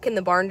I walk in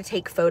the barn to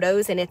take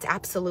photos and it's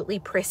absolutely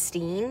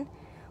pristine,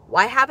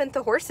 why haven't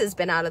the horses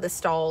been out of the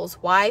stalls?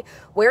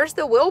 Where's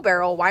the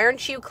wheelbarrow? Why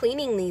aren't you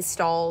cleaning these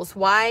stalls?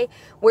 Why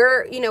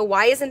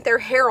isn't there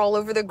hair all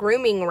over the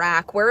grooming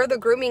rack? Where are the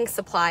grooming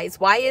supplies?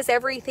 Why is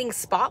everything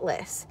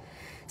spotless?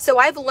 So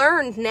I've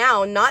learned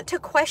now not to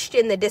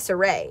question the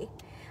disarray.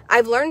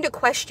 I've learned to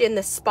question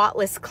the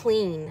spotless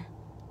clean.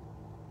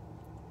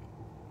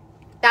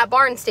 That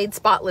barn stayed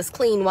spotless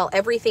clean while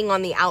everything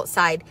on the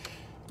outside,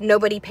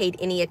 nobody paid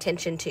any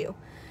attention to.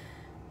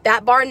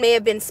 That barn may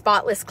have been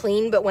spotless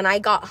clean, but when I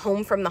got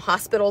home from the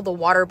hospital, the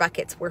water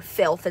buckets were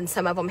filth and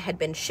some of them had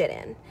been shit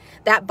in.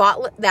 That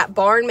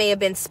barn may have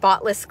been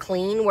spotless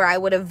clean where I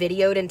would have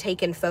videoed and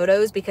taken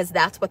photos because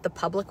that's what the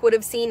public would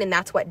have seen, and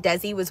that's what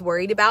Desi was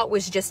worried about,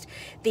 was just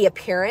the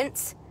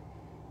appearance.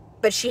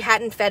 But she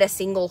hadn't fed a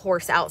single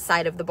horse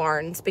outside of the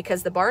barns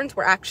because the barns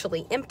were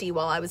actually empty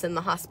while I was in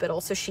the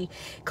hospital. So she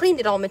cleaned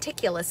it all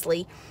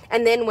meticulously.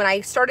 And then when I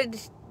started,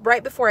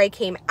 right before I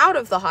came out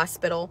of the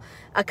hospital,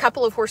 a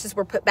couple of horses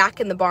were put back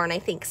in the barn, I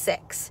think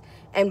 6.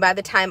 And by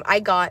the time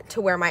I got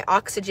to where my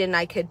oxygen,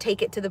 I could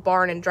take it to the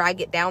barn and drag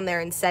it down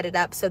there and set it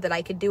up so that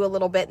I could do a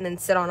little bit and then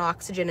sit on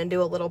oxygen and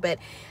do a little bit.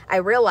 I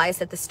realized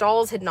that the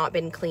stalls had not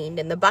been cleaned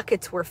and the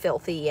buckets were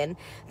filthy and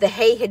the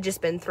hay had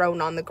just been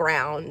thrown on the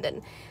ground.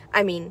 And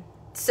I mean,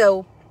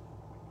 so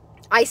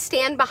I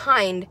stand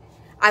behind,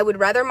 I would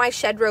rather my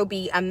shed row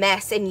be a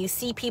mess and you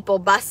see people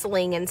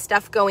bustling and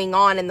stuff going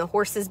on and the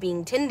horses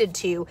being tended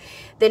to,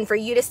 than for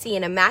you to see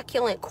an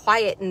immaculate,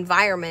 quiet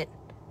environment.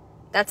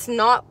 That's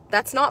not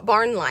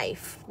barn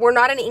life. We're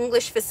not an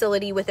English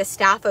facility with a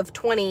staff of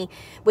 20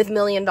 with $1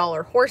 million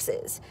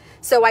horses.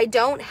 So I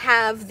don't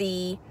have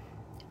the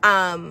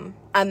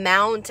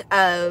amount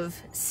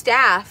of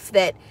staff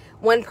that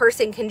one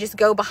person can just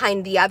go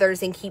behind the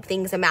others and keep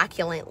things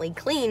immaculately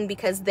clean,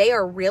 because they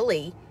are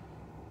really,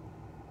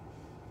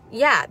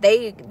 yeah,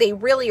 they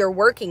really are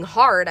working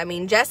hard. I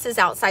mean, Jess is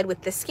outside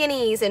with the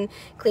skinnies and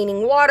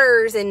cleaning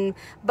waters and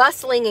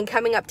bustling and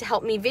coming up to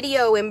help me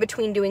video in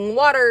between doing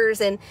waters,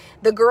 and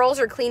the girls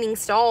are cleaning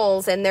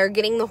stalls and they're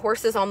getting the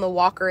horses on the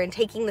walker and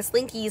taking the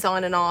slinkies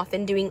on and off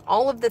and doing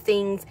all of the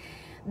things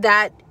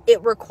that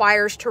it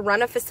requires to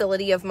run a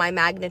facility of my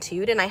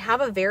magnitude. And I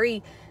have a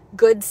very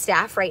good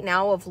staff right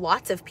now of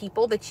lots of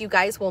people that you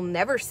guys will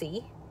never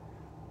see,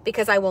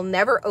 because I will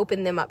never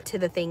open them up to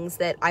the things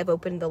that I've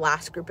opened the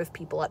last group of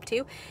people up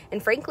to.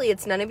 And frankly,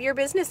 it's none of your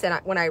business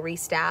when I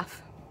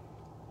restaff.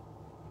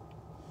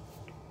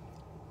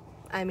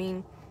 I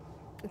mean,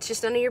 it's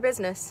just none of your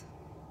business.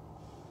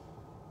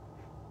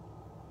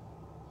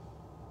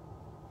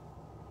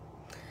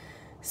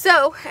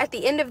 So at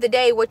the end of the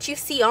day, what you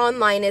see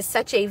online is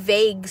such a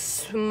vague,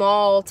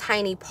 small,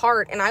 tiny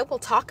part, and I will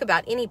talk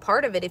about any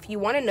part of it if you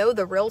want to know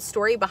the real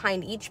story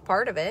behind each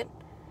part of it.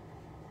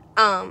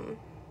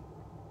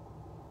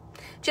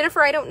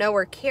 Jennifer, I don't know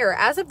or care.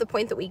 As of the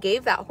point that we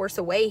gave that horse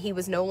away, he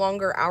was no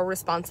longer our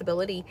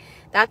responsibility.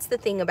 That's the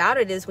thing about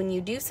it, is when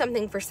you do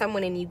something for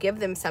someone and you give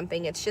them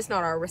something, it's just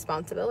not our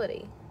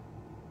responsibility.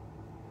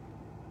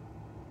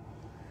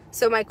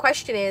 So my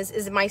question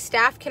is my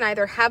staff can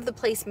either have the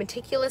place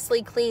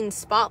meticulously clean,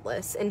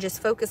 spotless, and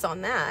just focus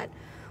on that,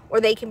 or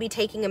they can be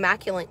taking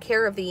immaculate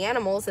care of the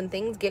animals and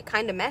things get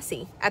kind of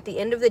messy. At the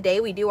end of the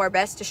day, we do our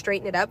best to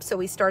straighten it up so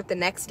we start the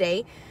next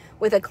day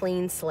with a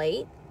clean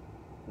slate.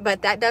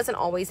 But that doesn't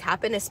always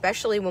happen,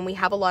 especially when we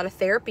have a lot of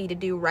therapy to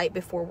do right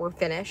before we're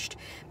finished,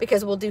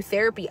 because we'll do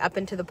therapy up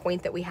until the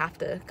point that we have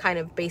to kind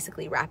of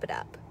basically wrap it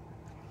up.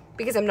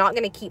 Because I'm not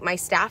going to keep my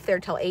staff there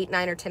till 8,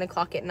 9, or 10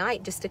 o'clock at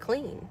night just to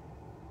clean.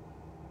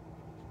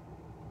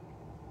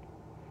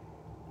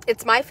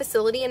 It's my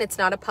facility and it's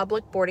not a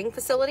public boarding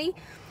facility.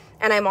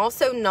 And I'm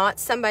also not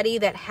somebody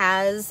that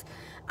has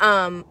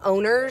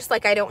owners.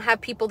 Like, I don't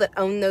have people that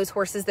own those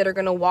horses that are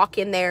going to walk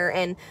in there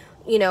and,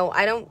 you know,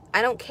 I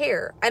don't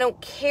care. I don't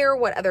care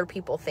what other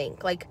people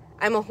think. Like,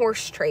 I'm a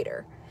horse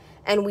trader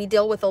and we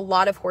deal with a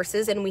lot of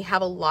horses and we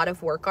have a lot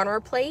of work on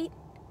our plate.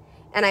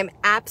 And I'm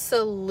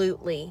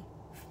absolutely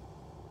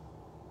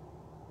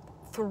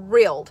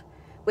thrilled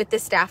with the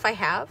staff I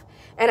have.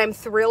 And I'm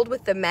thrilled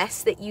with the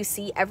mess that you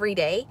see every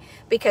day,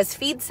 because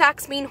feed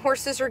sacks mean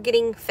horses are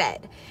getting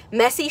fed.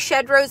 Messy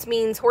shed rows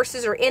means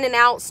horses are in and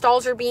out,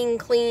 stalls are being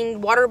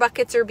cleaned, water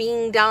buckets are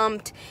being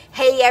dumped,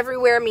 hay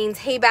everywhere means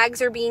hay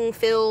bags are being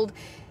filled.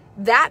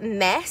 That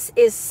mess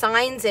is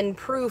signs and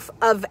proof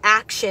of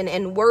action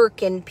and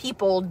work and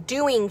people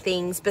doing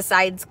things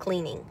besides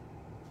cleaning.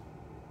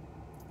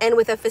 And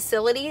with a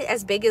facility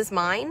as big as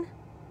mine,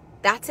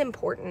 that's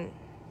important.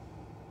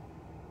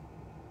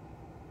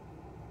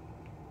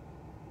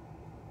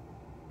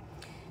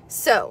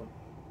 So,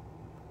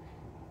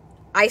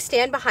 I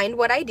stand behind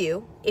what I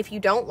do. If you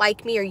don't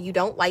like me or you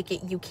don't like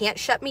it, you can't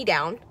shut me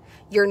down.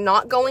 You're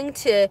not going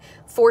to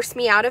force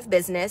me out of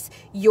business.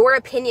 Your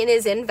opinion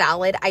is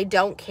invalid. I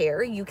don't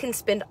care. You can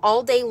spend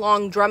all day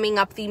long drumming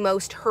up the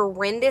most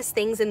horrendous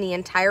things in the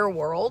entire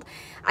world.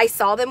 I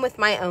saw them with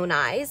my own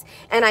eyes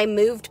and I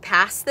moved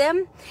past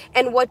them.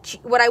 And what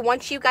I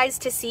want you guys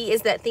to see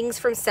is that things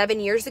from 7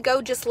 years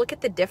ago, just look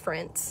at the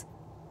difference.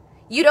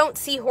 You don't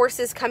see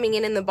horses coming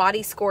in the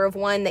body score of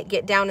 1 that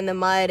get down in the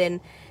mud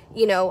and,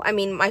 you know, I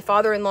mean, my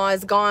father-in-law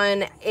is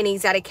gone and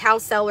he's at a cow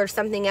cell or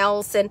something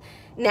else. And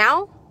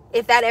now,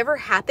 if that ever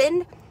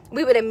happened,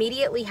 we would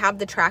immediately have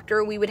the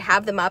tractor. We would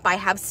have them up. I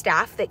have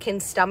staff that can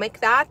stomach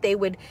that. They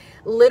would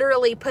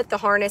literally put the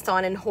harness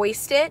on and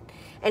hoist it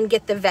and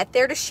get the vet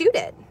there to shoot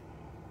it.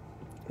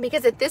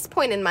 Because at this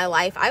point in my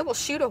life, I will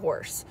shoot a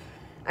horse.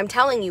 I'm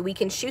telling you, we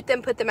can shoot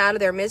them, put them out of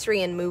their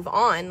misery, and move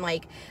on.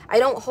 Like, I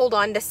don't hold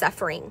on to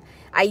suffering.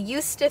 I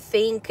used to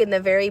think in the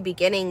very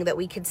beginning that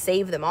we could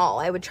save them all.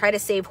 I would try to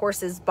save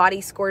horses'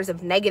 body scores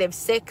of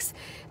 -6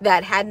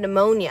 that had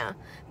pneumonia,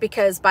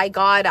 because by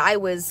God, I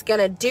was going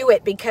to do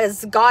it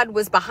because God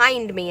was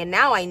behind me. And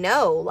now I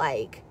know,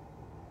 like,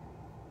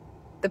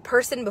 the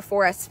person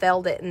before us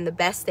failed it, and the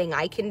best thing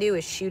I can do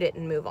is shoot it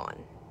and move on.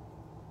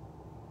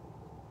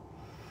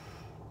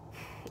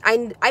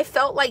 I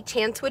felt like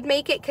Chance would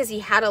make it because he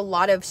had a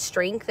lot of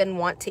strength and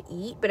want to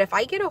eat. But if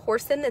I get a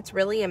horse in that's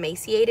really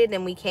emaciated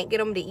and we can't get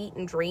them to eat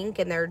and drink,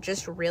 and they're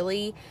just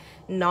really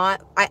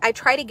not, I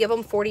try to give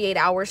them 48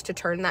 hours to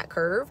turn that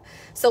curve.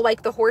 So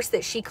like the horse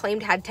that she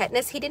claimed had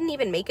tetanus, he didn't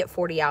even make it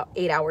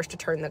 48 hours to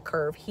turn the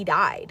curve. He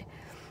died.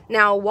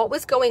 Now, what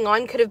was going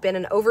on could have been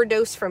an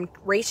overdose from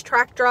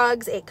racetrack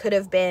drugs. It could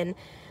have been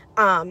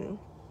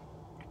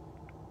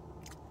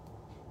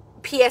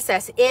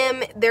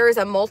PSSM. There is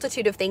a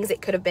multitude of things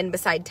it could have been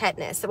beside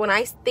tetanus. So when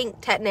I think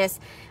tetanus,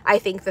 I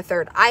think the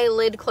third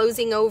eyelid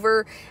closing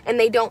over, and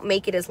they don't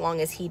make it as long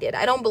as he did.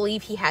 I don't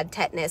believe he had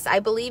tetanus. I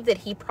believe that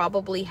he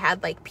probably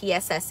had like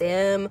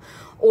PSSM,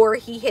 or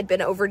he had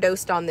been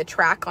overdosed on the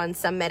track on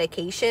some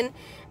medication,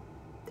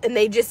 and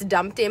they just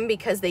dumped him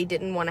because they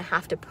didn't want to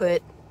have to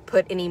put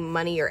any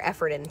money or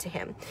effort into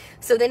him.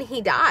 So then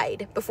he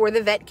died before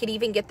the vet could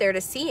even get there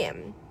to see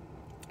him.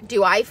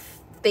 Do I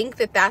think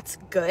that that's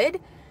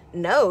good?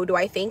 No. Do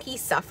I think he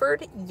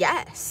suffered?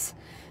 Yes.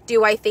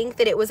 Do I think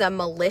that it was a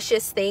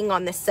malicious thing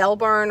on the cell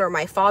barn or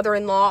my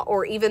father-in-law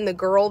or even the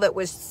girl that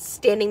was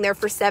standing there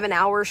for 7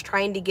 hours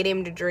trying to get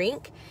him to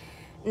drink?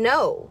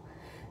 No.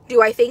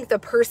 Do I think the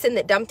person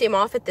that dumped him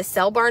off at the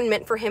cell barn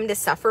meant for him to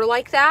suffer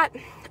like that?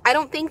 I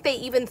don't think they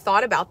even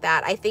thought about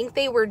that. I think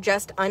they were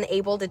just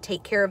unable to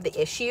take care of the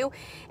issue,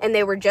 and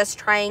they were just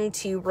trying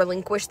to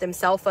relinquish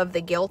themselves of the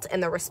guilt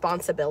and the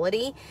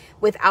responsibility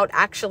without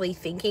actually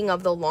thinking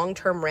of the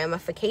long-term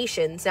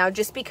ramifications. Now,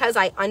 just because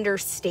I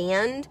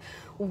understand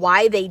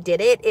why they did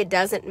it, it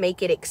doesn't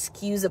make it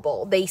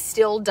excusable. They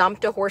still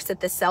dumped a horse at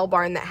the cell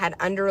barn that had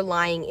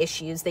underlying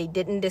issues. They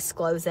didn't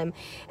disclose them,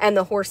 and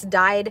the horse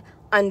died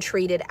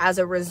untreated as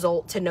a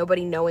result to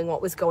nobody knowing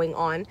what was going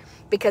on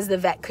because the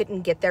vet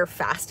couldn't get there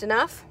fast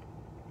enough.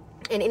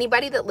 And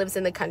anybody that lives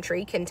in the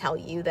country can tell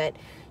you that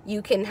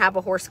you can have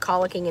a horse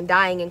colicking and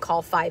dying and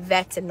call 5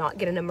 vets and not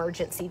get an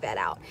emergency vet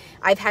out.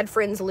 I've had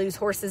friends lose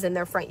horses in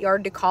their front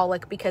yard to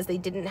colic because they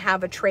didn't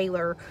have a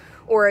trailer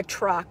or a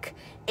truck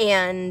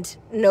and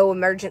no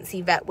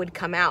emergency vet would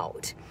come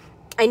out.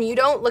 And you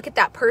don't look at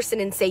that person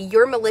and say,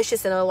 you're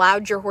malicious and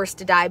allowed your horse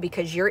to die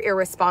because you're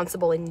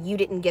irresponsible and you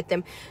didn't get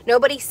them.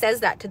 Nobody says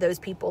that to those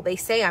people. They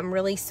say, I'm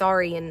really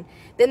sorry. And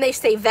then they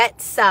say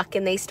vets suck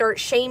and they start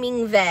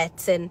shaming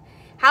vets. And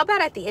how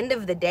about at the end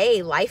of the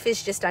day, life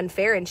is just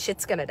unfair and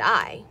shit's gonna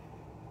die?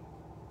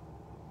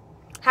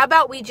 How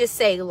about we just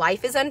say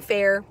life is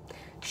unfair,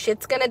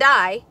 shit's gonna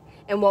die,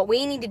 and what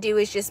we need to do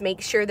is just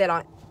make sure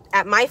that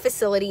at my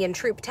facility in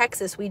Troop,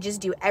 Texas, we just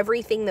do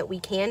everything that we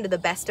can to the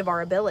best of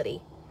our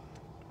ability.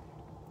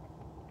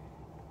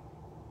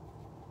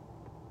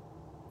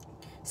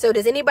 So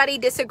does anybody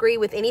disagree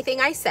with anything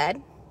I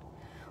said?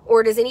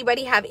 Or does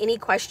anybody have any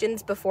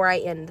questions before I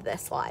end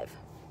this live?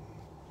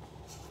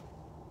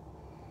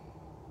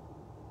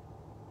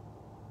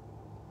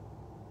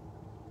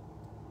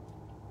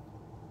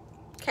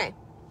 Okay.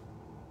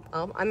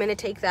 Well, I'm going to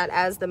take that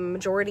as the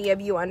majority of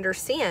you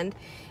understand.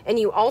 And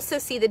you also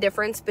see the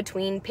difference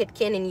between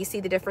Pitkin and you see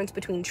the difference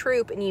between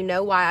Troop, and you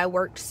know why I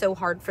worked so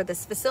hard for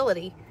this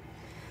facility.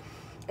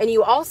 And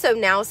you also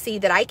now see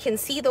that I can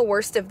see the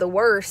worst of the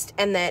worst,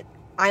 and that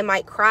I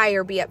might cry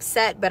or be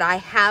upset, but I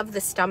have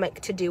the stomach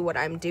to do what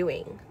I'm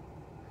doing.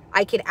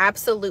 I can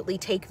absolutely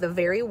take the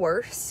very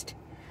worst.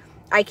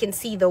 I can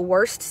see the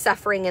worst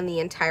suffering in the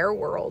entire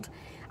world.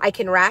 I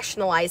can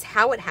rationalize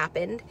how it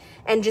happened.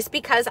 And just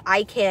because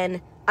I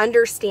can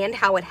understand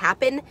how it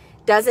happened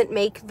doesn't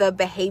make the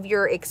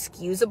behavior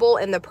excusable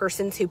in the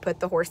persons who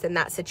put the horse in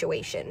that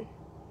situation.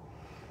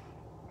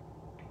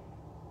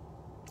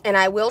 And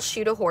I will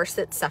shoot a horse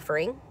that's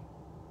suffering.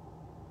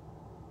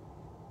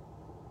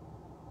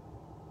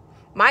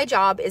 My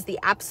job is the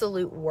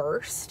absolute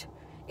worst.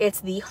 It's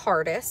the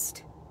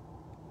hardest.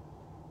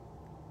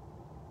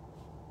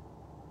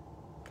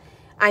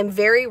 I'm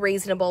very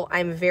reasonable.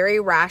 I'm very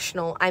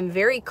rational. I'm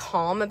very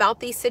calm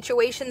about these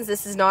situations.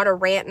 This is not a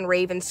rant and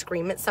rave and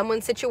scream at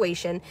someone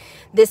situation.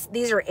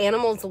 These are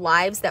animals'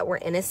 lives that were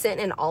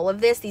innocent in all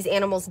of this. These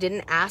animals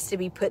didn't ask to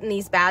be put in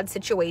these bad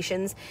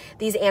situations.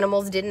 These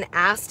animals didn't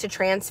ask to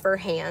transfer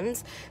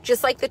hands.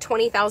 Just like the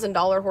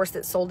 $20,000 horse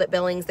that sold at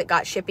Billings that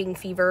got shipping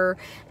fever,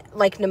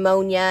 like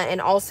pneumonia,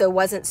 and also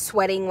wasn't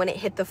sweating when it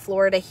hit the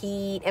Florida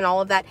heat and all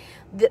of that.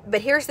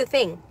 But here's the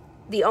thing.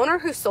 The owner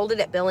who sold it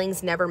at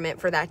Billings never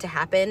meant for that to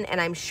happen, and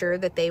I'm sure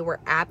that they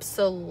were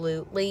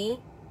absolutely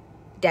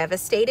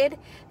devastated.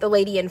 The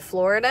lady in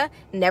Florida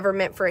never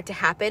meant for it to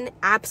happen,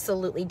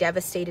 absolutely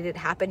devastated it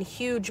happened,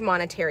 huge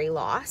monetary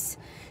loss.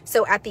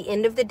 So at the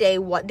end of the day,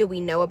 what do we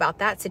know about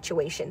that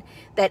situation?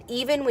 That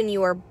even when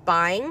you are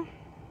buying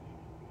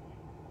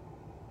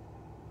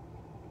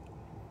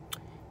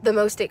the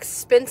most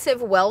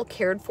expensive, well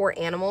cared for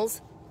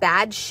animals,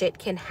 bad shit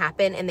can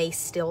happen and they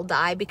still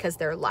die because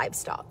they're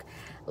livestock.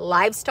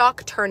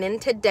 Livestock turn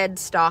into dead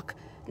stock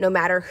no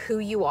matter who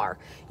you are.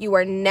 You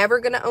are never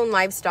going to own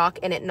livestock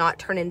and it not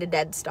turn into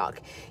dead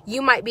stock.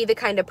 You might be the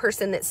kind of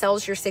person that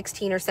sells your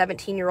 16 or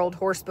 17-year-old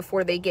horse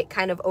before they get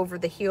kind of over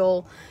the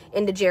hill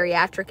into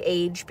geriatric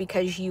age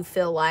because you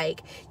feel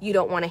like you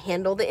don't want to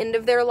handle the end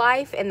of their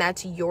life, and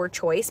that's your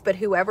choice. But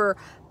whoever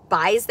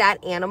buys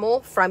that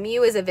animal from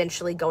you is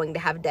eventually going to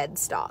have dead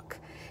stock.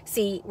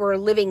 See, we're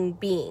living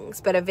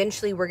beings, but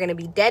eventually we're going to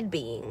be dead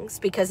beings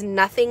because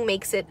nothing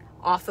makes it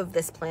off of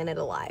this planet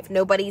alive.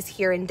 Nobody's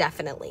here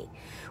indefinitely.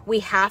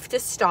 We have to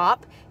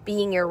stop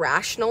being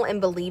irrational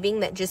and believing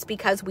that just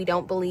because we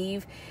don't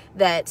believe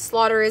that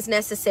slaughter is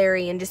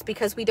necessary and just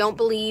because we don't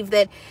believe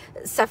that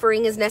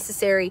suffering is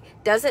necessary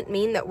doesn't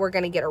mean that we're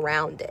going to get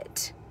around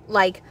it.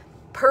 Like,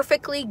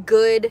 perfectly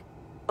good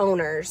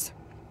owners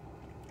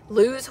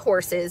lose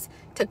horses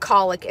to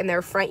colic in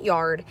their front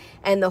yard,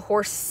 and the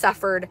horse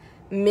suffered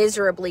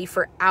miserably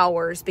for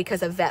hours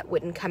because a vet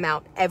wouldn't come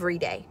out every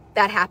day.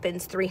 That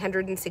happens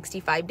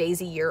 365 days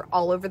a year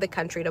all over the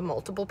country to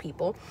multiple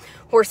people.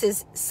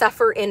 Horses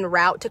suffer en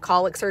route to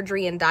colic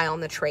surgery and die on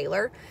the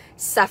trailer.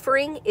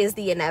 Suffering is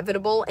the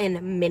inevitable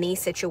in many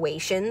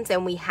situations,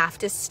 and we have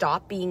to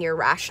stop being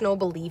irrational,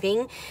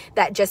 believing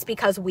that just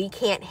because we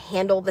can't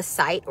handle the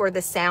sight or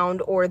the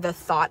sound or the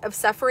thought of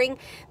suffering,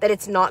 that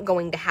it's not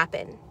going to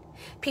happen.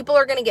 People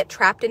are going to get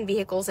trapped in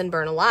vehicles and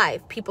burn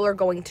alive. People are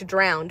going to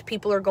drown.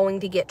 People are going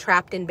to get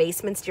trapped in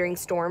basements during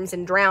storms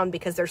and drown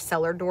because their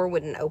cellar door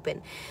wouldn't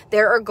open.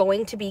 There are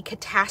going to be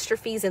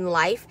catastrophes in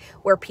life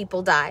where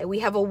people die. We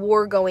have a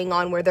war going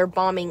on where they're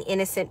bombing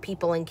innocent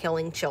people and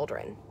killing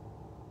children.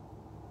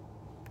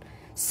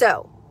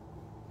 So,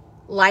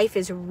 life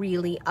is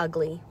really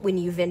ugly when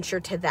you venture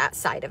to that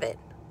side of it.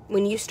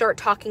 When you start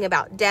talking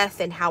about death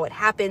and how it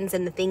happens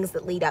and the things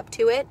that lead up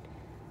to it,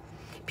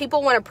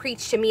 people want to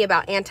preach to me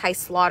about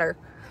anti-slaughter.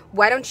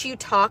 Why don't you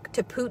talk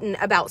to Putin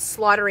about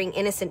slaughtering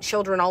innocent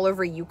children all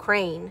over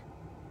Ukraine?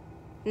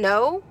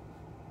 No,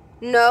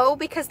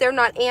 because they're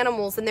not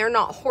animals and they're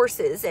not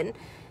horses, and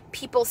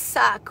people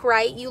suck,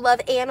 right? You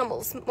love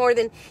animals more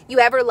than you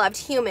ever loved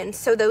humans.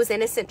 So those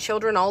innocent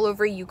children all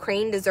over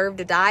Ukraine deserve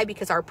to die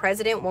because our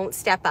president won't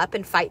step up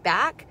and fight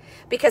back?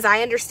 Because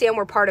I understand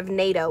we're part of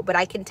NATO, but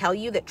I can tell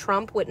you that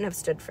Trump wouldn't have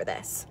stood for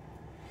this.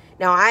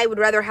 Now, I would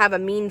rather have a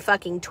mean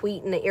fucking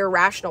tweet and an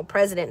irrational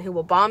president who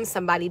will bomb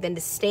somebody than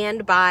to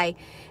stand by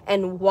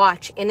and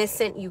watch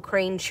innocent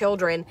Ukraine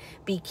children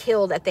be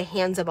killed at the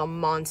hands of a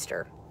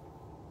monster.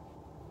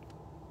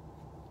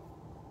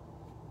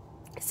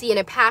 See, in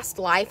a past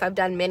life, I've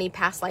done many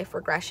past life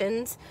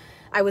regressions.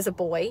 I was a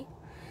boy.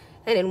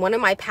 And in one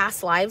of my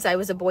past lives, I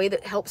was a boy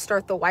that helped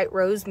start the White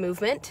Rose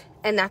movement.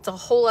 And that's a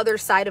whole other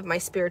side of my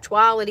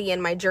spirituality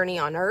and my journey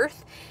on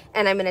earth.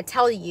 And I'm going to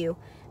tell you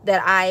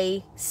that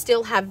I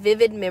still have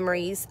vivid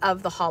memories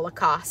of the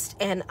Holocaust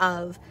and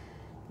of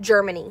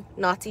Germany,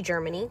 Nazi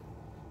Germany.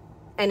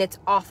 And it's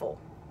awful.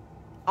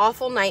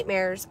 Awful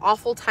nightmares,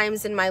 awful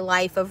times in my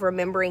life of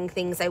remembering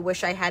things I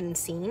wish I hadn't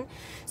seen.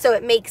 So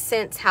it makes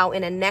sense how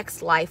in a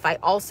next life I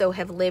also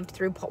have lived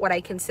through what I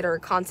consider a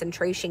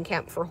concentration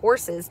camp for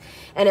horses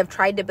and have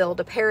tried to build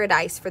a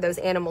paradise for those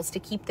animals to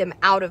keep them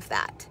out of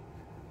that.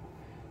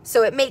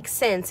 So it makes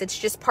sense. It's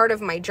just part of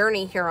my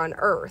journey here on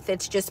earth.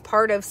 It's just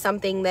part of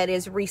something that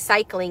is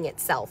recycling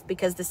itself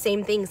because the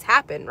same things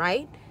happen,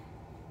 right?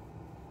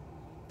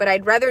 But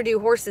I'd rather do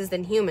horses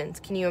than humans.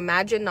 Can you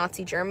imagine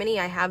Nazi Germany?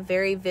 I have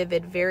very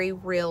vivid, very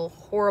real,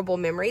 horrible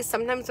memories.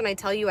 Sometimes when I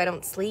tell you I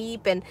don't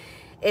sleep and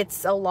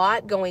it's a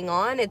lot going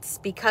on, it's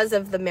because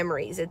of the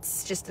memories.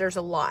 It's just, there's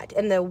a lot.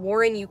 And the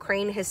war in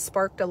Ukraine has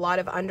sparked a lot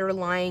of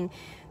underlying,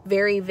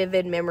 very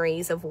vivid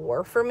memories of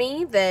war for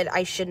me that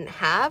I shouldn't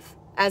have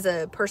as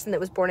a person that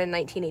was born in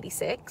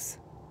 1986.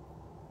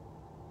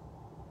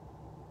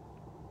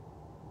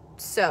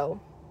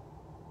 So,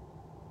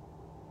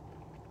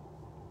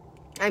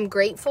 I'm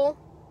grateful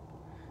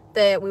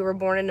that we were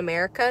born in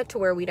America to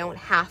where we don't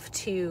have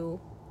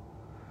to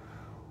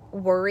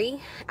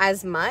worry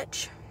as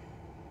much.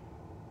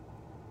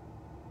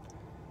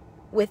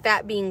 With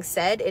that being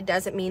said, it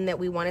doesn't mean that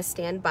we want to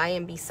stand by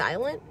and be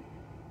silent.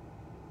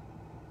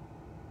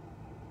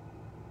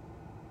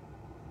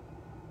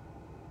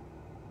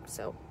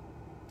 So,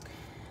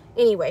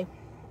 anyway,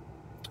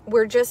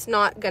 we're just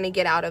not going to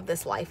get out of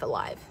this life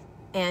alive.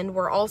 And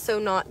we're also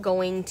not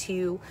going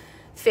to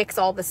fix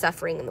all the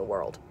suffering in the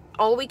world.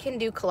 All we can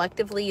do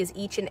collectively is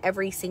each and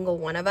every single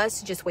one of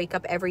us just wake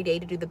up every day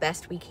to do the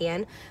best we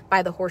can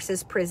by the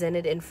horses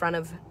presented in front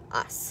of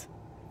us.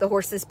 The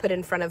horses put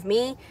in front of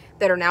me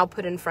that are now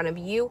put in front of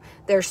you.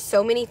 There's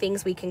so many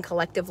things we can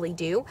collectively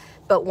do,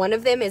 but one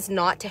of them is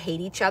not to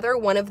hate each other.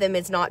 One of them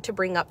is not to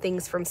bring up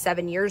things from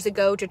 7 years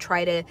ago to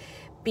try to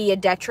be a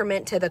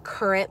detriment to the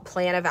current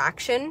plan of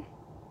action.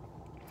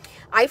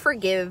 I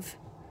forgive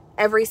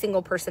every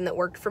single person that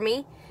worked for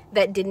me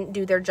that didn't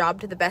do their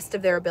job to the best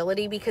of their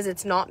ability because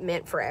it's not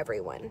meant for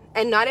everyone.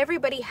 And not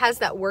everybody has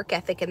that work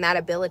ethic and that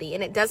ability,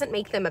 and it doesn't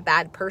make them a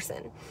bad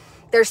person.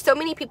 There's so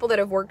many people that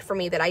have worked for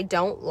me that I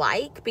don't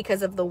like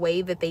because of the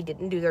way that they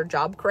didn't do their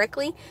job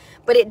correctly.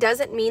 But it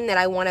doesn't mean that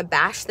I want to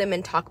bash them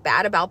and talk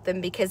bad about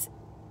them, because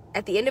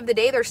at the end of the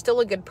day, they're still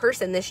a good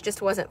person. This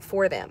just wasn't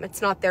for them.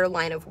 It's not their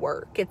line of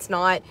work. It's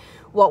not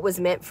what was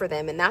meant for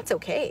them, and that's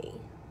okay.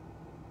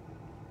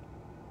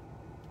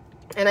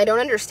 And I don't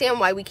understand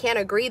why we can't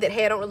agree that,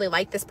 hey, I don't really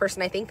like this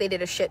person. I think they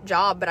did a shit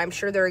job, but I'm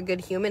sure they're a good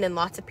human and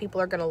lots of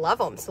people are going to love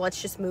them. So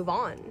let's just move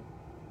on.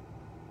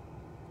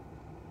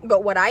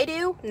 But what I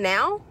do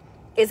now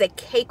is a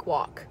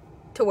cakewalk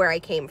to where I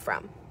came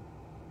from.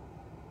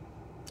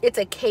 It's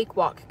a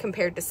cakewalk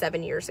compared to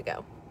 7 years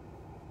ago.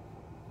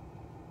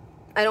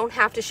 I don't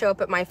have to show up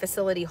at my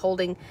facility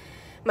holding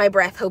my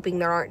breath, hoping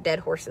there aren't dead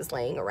horses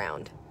laying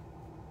around.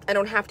 I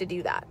don't have to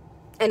do that.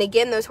 And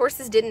again, those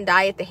horses didn't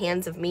die at the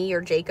hands of me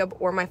or Jacob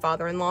or my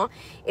father-in-law.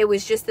 It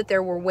was just that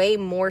there were way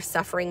more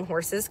suffering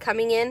horses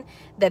coming in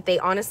that they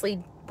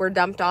honestly were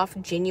dumped off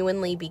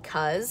genuinely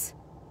because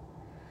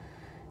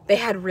they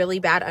had really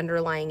bad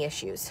underlying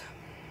issues.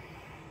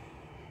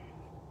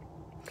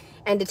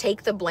 And to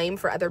take the blame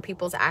for other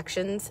people's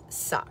actions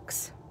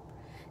sucks.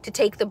 To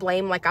take the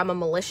blame like I'm a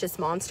malicious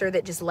monster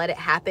that just let it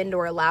happen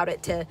or allowed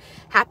it to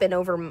happen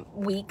over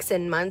weeks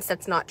and months,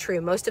 that's not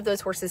true. Most of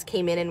those horses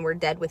came in and were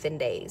dead within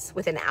days,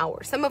 within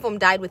hours. Some of them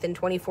died within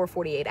 24,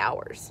 48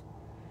 hours.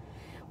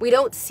 We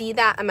don't see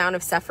that amount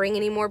of suffering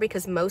anymore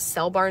because most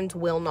sell barns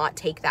will not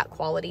take that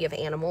quality of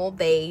animal.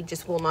 They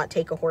just will not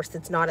take a horse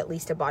that's not at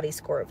least a body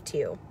score of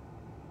 2.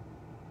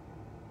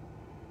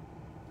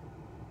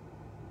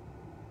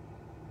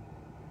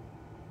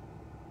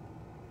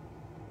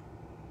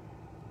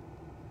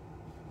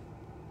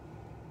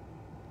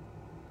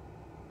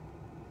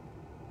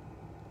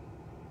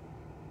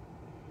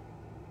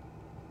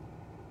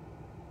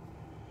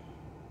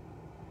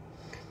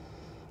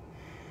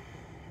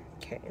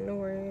 Okay, no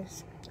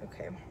worries.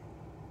 Okay.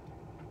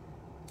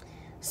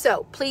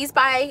 So, please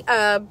buy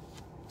a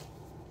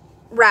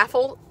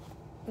raffle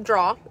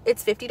draw.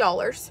 It's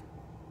 $50.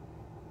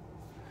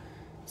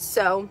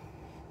 So,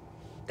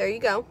 there you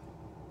go.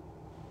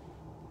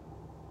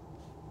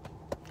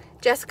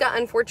 Jessica,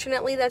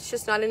 unfortunately, that's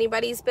just not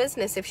anybody's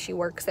business if she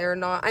works there or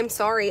not. I'm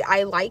sorry.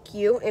 I like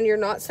you, and you're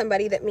not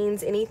somebody that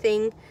means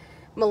anything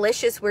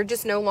malicious. We're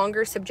just no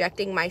longer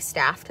subjecting my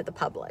staff to the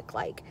public.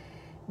 Like,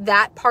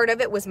 that part of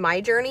it was my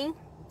journey.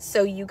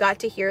 So you got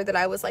to hear that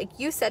I was like,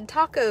 you said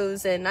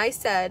tacos and I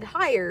said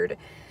hired,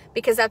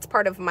 because that's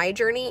part of my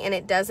journey and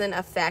it doesn't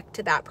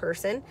affect that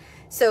person.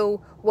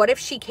 So what if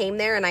she came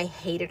there and I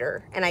hated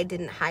her and I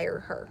didn't hire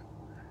her?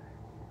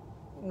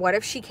 What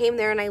if she came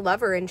there and I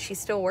love her and she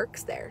still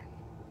works there?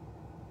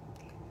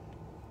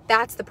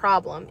 That's the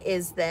problem,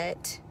 is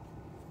that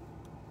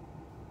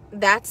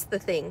that's the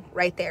thing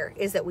right there,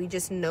 is that we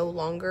just no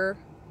longer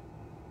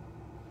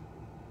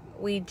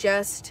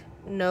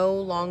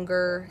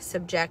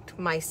subject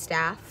my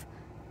staff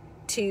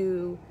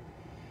to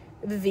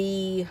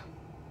the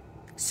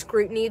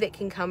scrutiny that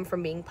can come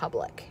from being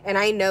public. And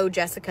I know,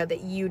 Jessica,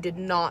 that you did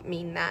not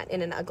mean that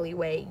in an ugly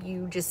way.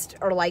 You just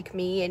are like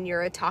me and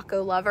you're a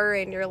taco lover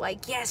and you're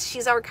like, yes,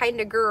 she's our kind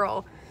of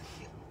girl.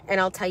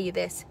 And I'll tell you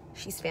this,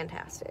 she's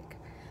fantastic.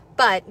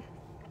 But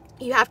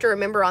you have to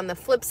remember, on the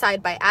flip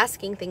side, by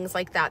asking things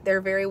like that, there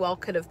very well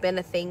could have been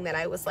a thing that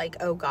I was like,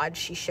 oh God,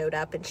 she showed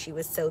up and she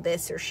was so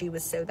this or she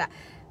was so that.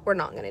 We're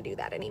not going to do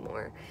that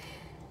anymore.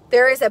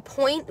 There is a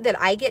point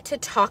that I get to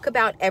talk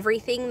about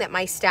everything that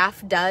my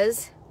staff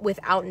does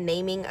without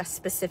naming a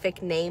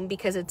specific name,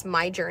 because it's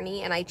my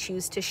journey and I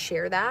choose to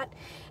share that.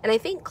 And I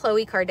think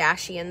Khloe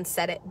Kardashian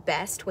said it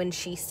best when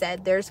she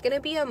said, there's going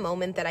to be a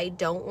moment that I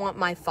don't want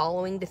my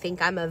following to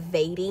think I'm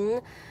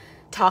evading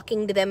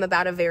talking to them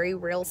about a very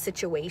real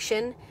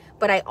situation,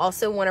 but I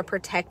also want to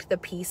protect the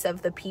peace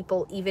of the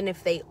people, even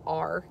if they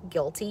are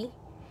guilty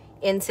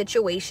in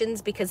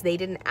situations, because they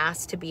didn't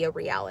ask to be a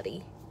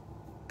reality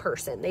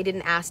person. They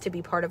didn't ask to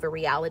be part of a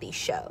reality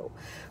show.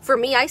 For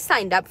me, I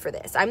signed up for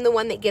this. I'm the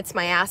one that gets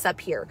my ass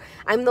up here.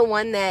 I'm the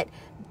one that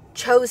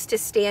chose to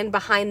stand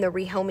behind the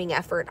rehoming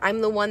effort.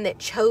 I'm the one that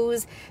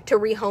chose to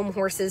rehome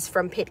horses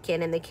from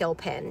Pitkin and the kill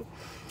pen.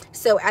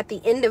 So at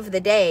the end of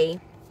the day,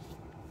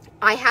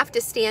 I have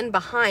to stand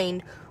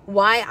behind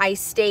why I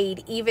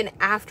stayed even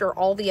after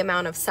all the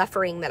amount of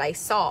suffering that I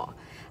saw.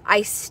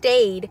 I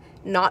stayed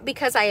not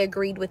because I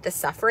agreed with the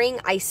suffering.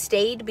 I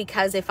stayed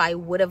because if I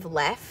would have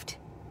left,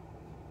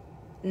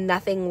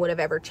 nothing would have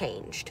ever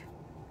changed.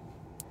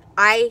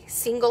 I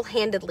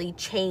single-handedly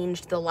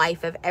changed the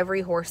life of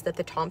every horse that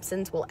the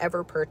Thompsons will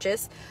ever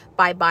purchase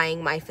by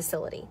buying my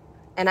facility.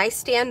 And I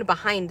stand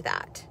behind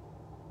that.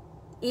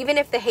 Even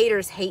if the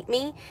haters hate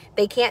me,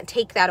 they can't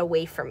take that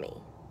away from me,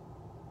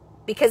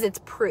 because it's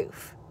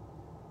proof.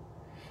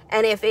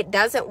 And if it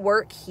doesn't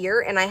work here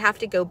and I have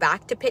to go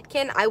back to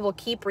Pitkin, I will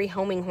keep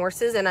rehoming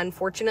horses. And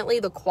unfortunately,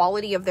 the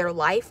quality of their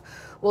life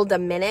will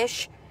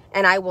diminish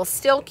And I will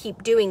still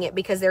keep doing it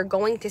because they're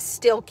going to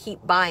still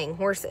keep buying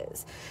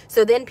horses.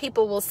 So then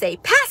people will say,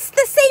 pass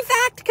the SAFE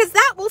Act because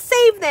that will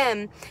save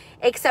them.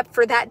 Except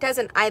for that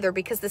doesn't either,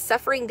 because the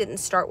suffering didn't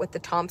start with the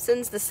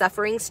Thompsons. The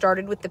suffering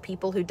started with the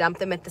people who dumped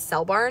them at the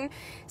sell barn,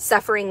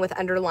 suffering with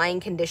underlying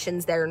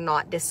conditions they're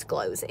not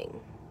disclosing.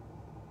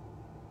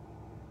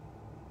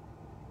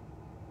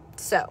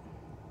 So,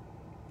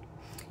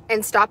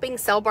 and stopping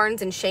sell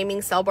barns and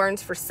shaming sell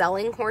barns for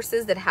selling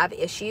horses that have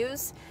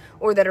issues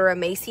or that are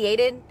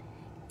emaciated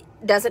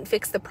doesn't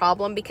fix the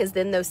problem, because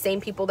then those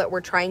same people that were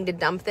trying to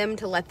dump them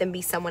to let them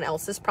be someone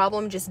else's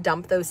problem just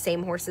dump those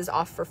same horses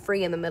off for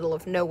free in the middle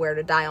of nowhere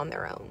to die on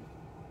their own.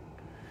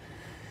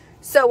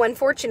 So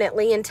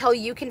unfortunately, until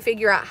you can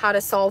figure out how to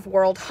solve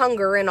world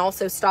hunger and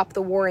also stop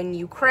the war in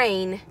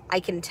Ukraine, I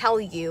can tell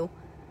you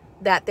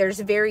that there's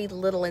very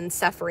little in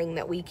suffering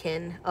that we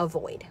can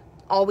avoid.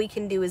 All we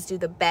can do is do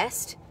the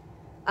best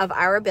of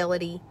our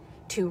ability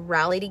to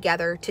rally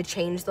together to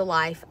change the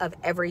life of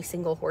every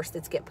single horse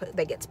that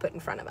gets put in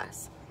front of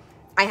us.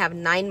 I have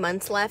 9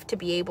 months left to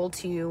be able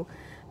to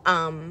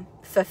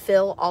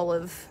fulfill all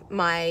of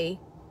my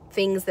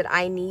things that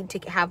I need to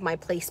have my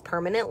place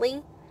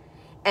permanently.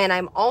 And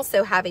I'm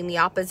also having the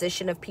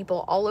opposition of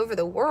people all over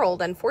the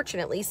world.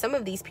 Unfortunately, some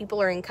of these people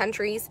are in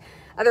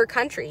other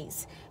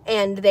countries,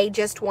 and they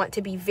just want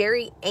to be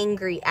very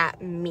angry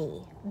at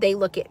me. They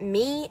look at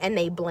me and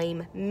they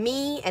blame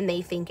me and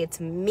they think it's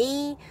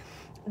me.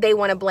 They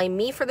want to blame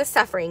me for the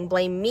suffering,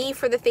 blame me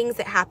for the things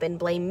that happened,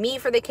 blame me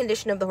for the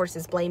condition of the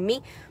horses, blame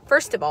me.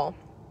 First of all,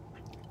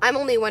 I'm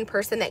only one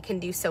person that can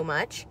do so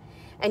much.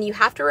 And you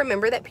have to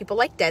remember that people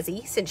like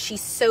Desi, since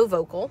she's so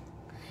vocal,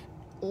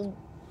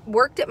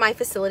 worked at my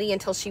facility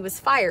until she was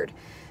fired.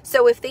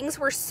 So if things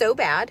were so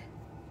bad,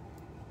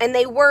 and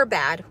they were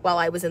bad while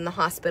I was in the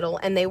hospital,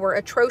 and they were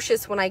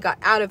atrocious when I got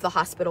out of the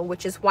hospital,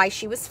 which is why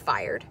she was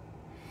fired.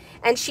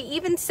 And she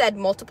even said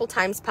multiple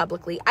times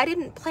publicly, I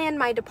didn't plan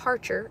my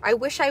departure. I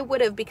wish I would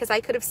have, because I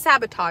could have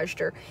sabotaged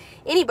her.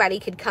 Anybody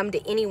could come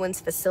to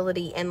anyone's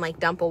facility and like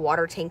dump a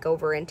water tank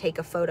over and take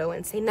a photo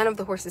and say none of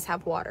the horses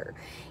have water.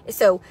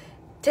 So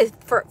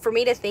for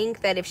me to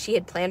think that if she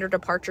had planned her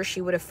departure, she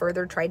would have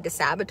further tried to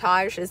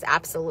sabotage is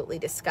absolutely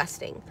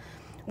disgusting.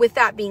 With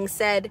that being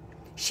said,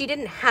 she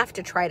didn't have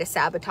to try to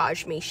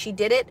sabotage me. She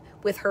did it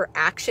with her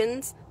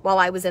actions while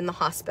I was in the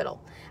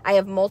hospital. I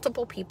have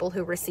multiple people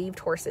who received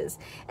horses.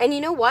 And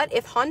you know what?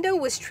 If Hondo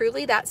was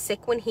truly that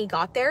sick when he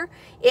got there,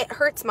 it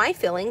hurts my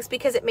feelings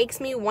because it makes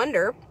me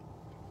wonder.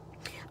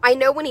 I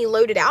know when he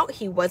loaded out,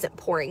 he wasn't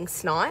pouring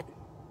snot,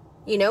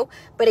 you know,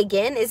 but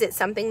again, is it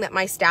something that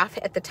my staff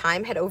at the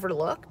time had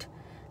overlooked?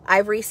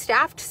 I've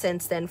restaffed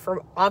since then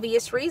for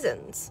obvious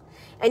reasons.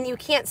 And you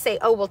can't say,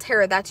 oh, well,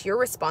 Tara, that's your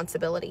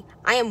responsibility.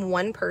 I am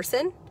one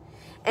person.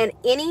 And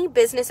any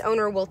business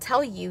owner will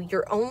tell you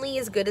you're only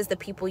as good as the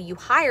people you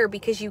hire,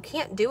 because you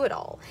can't do it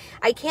all.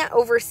 I can't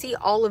oversee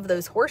all of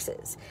those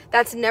horses.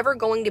 That's never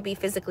going to be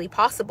physically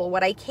possible.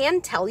 What I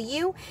can tell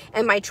you,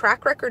 and my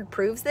track record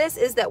proves this,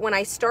 is that when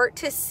I start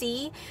to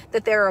see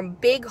that there are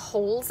big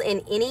holes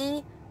in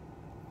any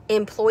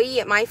employee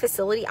at my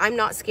facility, I'm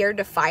not scared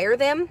to fire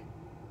them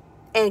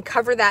and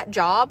cover that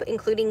job,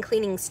 including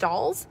cleaning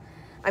stalls.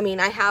 I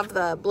mean, I have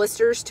the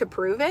blisters to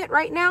prove it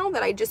right now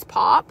that I just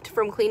popped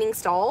from cleaning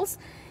stalls,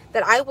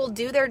 that I will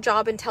do their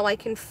job until I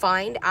can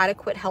find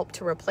adequate help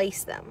to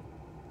replace them.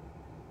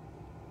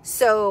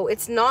 So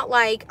it's not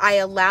like I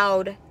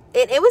allowed,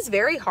 it was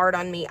very hard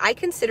on me. I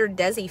considered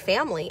Desi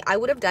family. I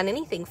would have done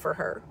anything for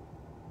her.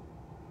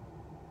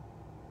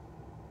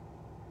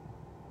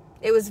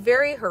 It was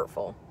very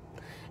hurtful.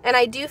 And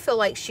I do feel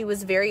like she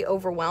was very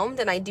overwhelmed,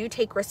 and I do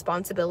take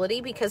responsibility,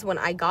 because when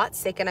I got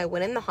sick and I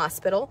went in the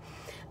hospital,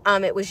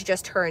 it was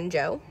just her and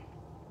Joe,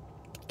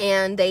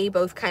 and they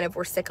both kind of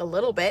were sick a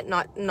little bit,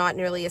 not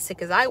nearly as sick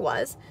as I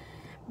was,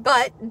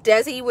 but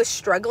Desi was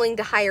struggling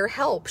to hire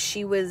help.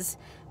 She was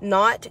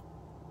not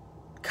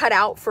cut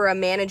out for a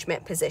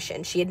management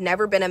position. She had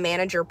never been a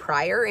manager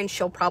prior, and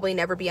she'll probably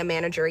never be a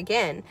manager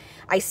again.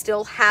 I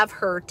still have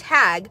her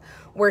tag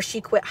where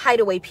she quit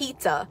Hideaway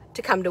Pizza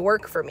to come to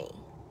work for me.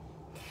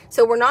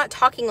 So we're not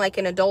talking like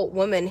an adult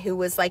woman who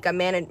was like a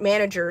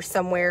manager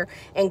somewhere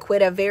and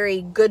quit a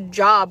very good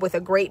job with a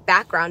great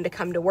background to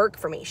come to work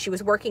for me. She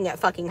was working at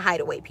fucking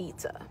Hideaway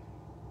Pizza.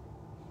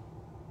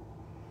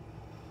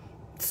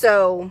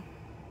 So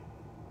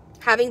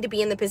having to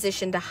be in the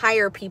position to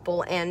hire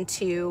people and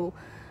to,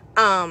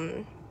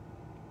 I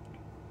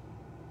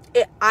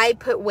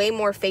put way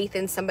more faith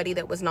in somebody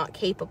that was not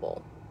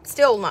capable,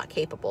 still not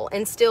capable,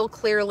 and still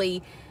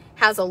clearly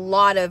has a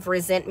lot of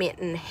resentment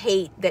and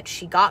hate that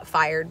she got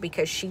fired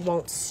because she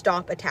won't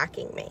stop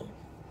attacking me.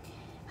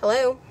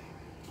 Hello?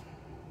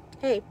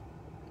 Hey.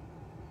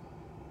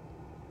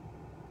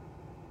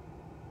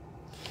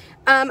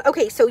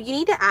 Okay, so you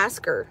need to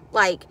ask her,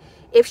 like,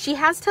 if she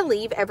has to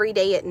leave every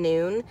day at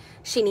noon,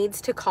 she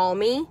needs to call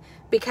me,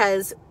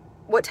 because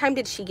what time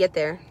did she get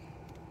there?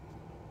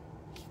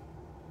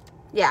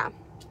 Yeah.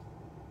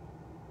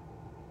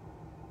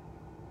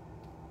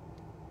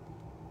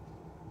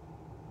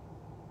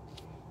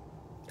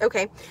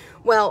 Okay.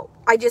 Well,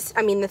 I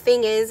mean, the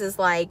thing is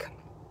like,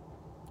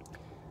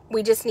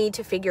 we just need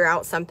to figure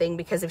out something,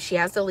 because if she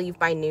has to leave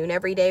by noon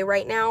every day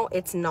right now,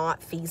 it's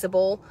not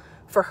feasible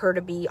for her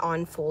to be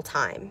on full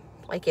time.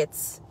 Like,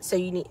 it's, so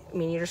you need, I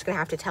mean, you're just going to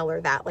have to tell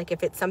her that. Like,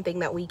 if it's something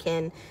that we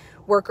can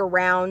work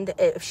around,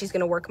 if she's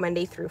going to work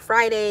Monday through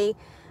Friday,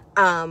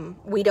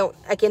 we don't,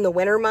 like in the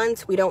winter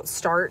months, we don't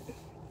start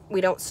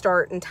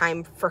in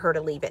time for her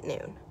to leave at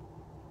noon.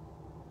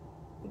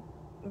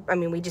 I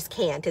mean, we just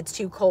can't. It's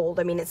too cold.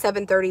 I mean, at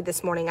 7:30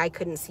 this morning, I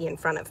couldn't see in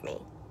front of me.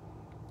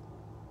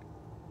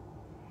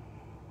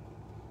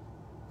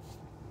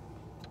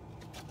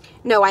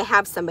 No, I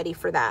have somebody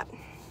for that.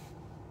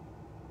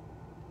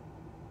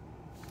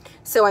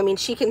 So, I mean,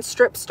 she can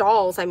strip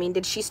stalls. I mean,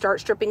 did she start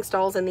stripping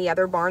stalls in the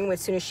other barn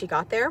as soon as she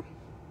got there?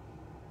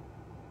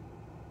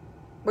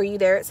 Were you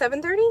there at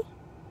 7:30?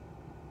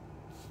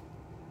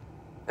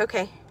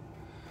 Okay.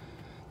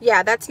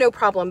 Yeah, that's no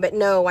problem. But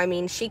no, I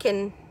mean, she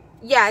can,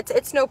 yeah,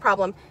 it's no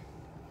problem.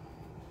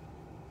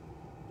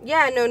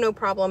 Yeah, no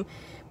problem.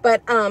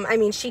 But, I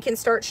mean, she can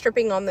start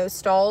stripping on those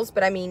stalls,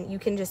 but I mean, you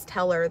can just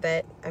tell her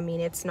that, I mean,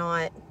 it's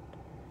not,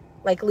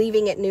 like,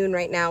 leaving at noon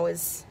right now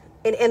is,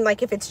 and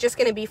like, if it's just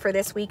going to be for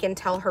this week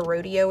until her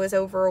rodeo is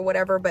over or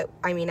whatever, but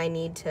I mean, I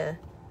need to,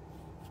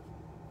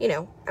 you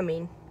know, I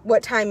mean,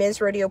 what time is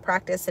rodeo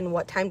practice and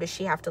what time does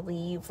she have to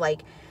leave?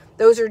 Like,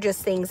 those are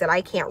just things that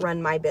I can't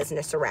run my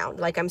business around.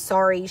 Like, I'm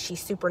sorry,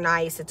 she's super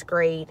nice, it's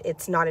great,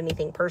 it's not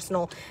anything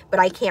personal, but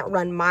I can't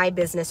run my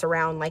business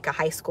around like a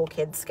high school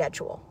kid's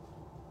schedule.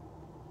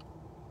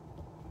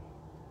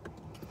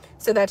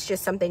 So that's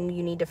just something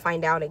you need to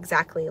find out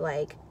exactly,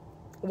 like,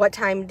 what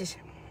time did...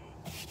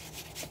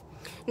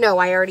 No,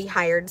 I already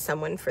hired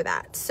someone for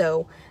that.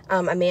 So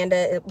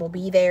Amanda will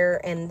be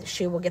there, and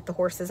she will get the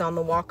horses on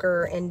the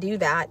walker and do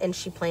that, and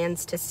she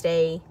plans to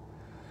stay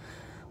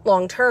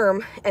long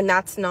term, and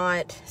that's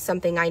not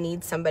something I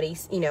need somebody,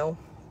 you know,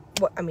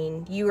 what, I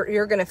mean,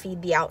 you're going to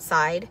feed the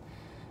outside,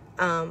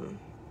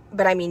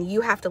 but I mean,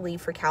 you have to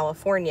leave for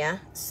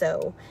California,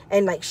 so,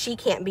 and like, she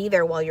can't be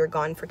there while you're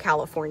gone for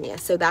California,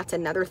 so that's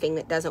another thing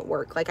that doesn't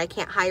work. Like, I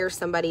can't hire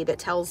somebody that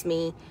tells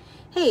me,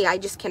 hey, I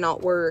just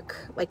cannot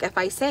work. Like, if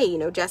I say, you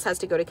know, Jess has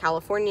to go to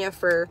California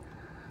for,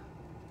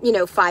 you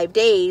know, 5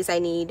 days, I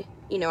need,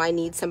 you know, I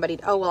need somebody,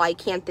 oh, well, I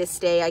can't this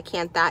day, I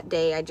can't that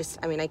day,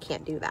 I mean, I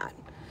can't do that.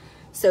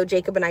 So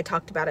Jacob and I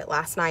talked about it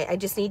last night. I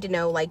just need to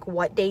know, like,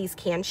 what days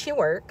can she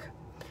work?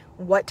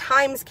 What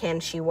times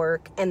can she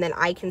work? And then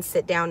I can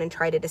sit down and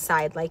try to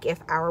decide, like, if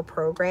our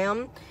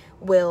program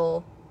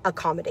will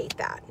accommodate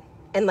that.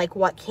 And, like,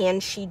 what can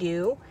she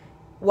do?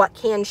 What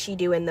can she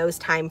do in those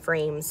time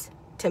frames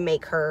to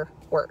make her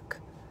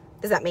work?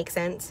 Does that make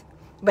sense?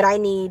 But I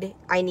need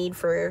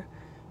for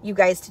you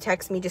guys to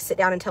text me, just sit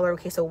down and tell her,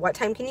 okay, so what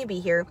time can you be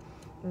here?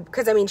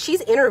 Because, I mean,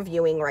 she's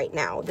interviewing right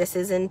now. This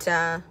isn't,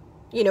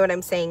 you know what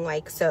I'm saying?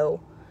 Like,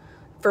 so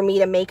for me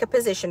to make a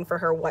position for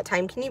her, what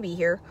time can you be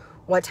here?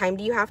 What time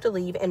do you have to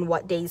leave? And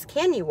what days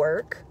can you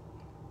work?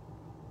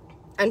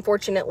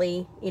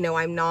 Unfortunately, you know,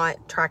 I'm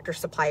not Tractor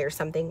Supply or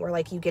something where,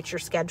 like, you get your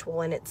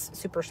schedule and it's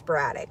super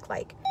sporadic,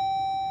 like,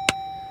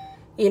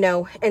 you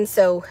know. And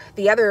so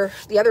the other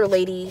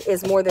lady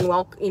is more than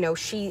welcome, you know,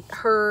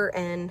 her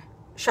and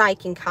Shai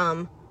can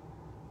come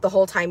the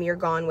whole time you're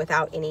gone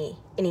without any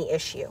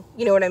issue.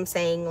 You know what I'm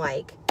saying?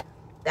 Like,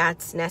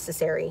 that's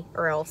necessary,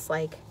 or else,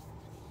 like,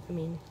 I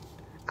mean,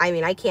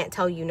 I can't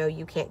tell you, no,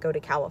 you can't go to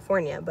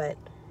California, but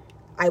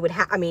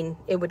I mean,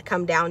 it would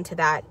come down to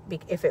that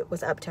if it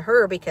was up to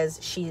her, because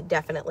she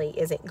definitely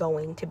isn't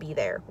going to be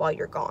there while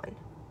you're gone.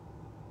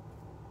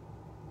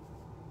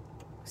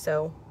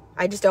 So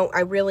I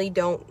really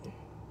don't,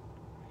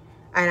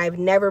 and I've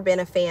never been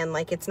a fan,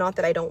 like, it's not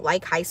that I don't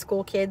like high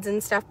school kids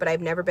and stuff, but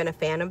I've never been a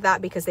fan of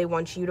that, because they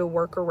want you to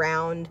work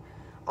around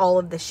all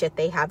of the shit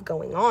they have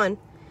going on.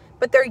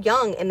 But they're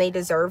young and they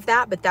deserve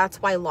that. But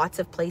that's why lots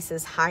of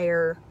places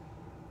hire,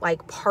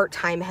 like,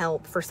 part-time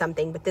help for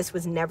something. But this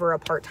was never a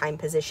part-time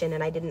position,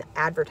 and I didn't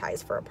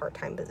advertise for a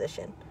part-time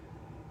position.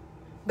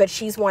 But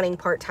she's wanting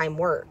part-time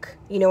work.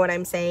 You know what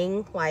I'm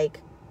saying? Like,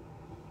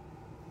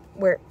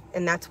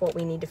 and that's what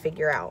we need to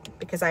figure out,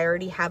 because I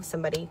already have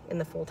somebody in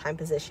the full-time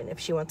position. If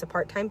she wants a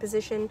part-time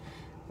position,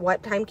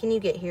 what time can you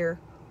get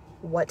here?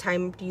 What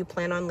time do you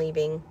plan on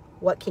leaving?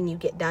 What can you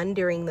get done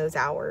during those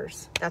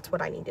hours? That's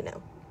what I need to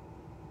know.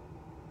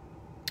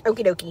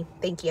 Okie dokie.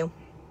 Thank you.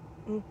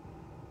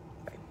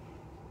 Bye.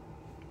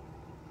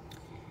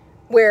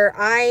 Where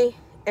I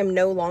am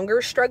no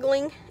longer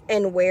struggling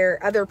and where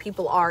other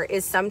people are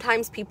is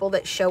sometimes people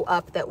that show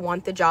up that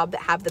want the job,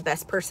 that have the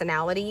best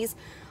personalities,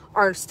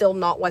 are still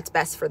not what's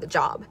best for the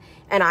job.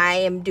 And I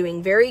am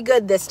doing very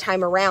good this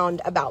time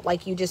around about,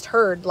 like you just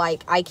heard,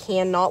 like, I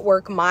cannot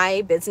work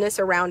my business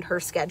around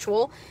her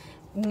schedule.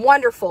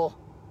 Wonderful.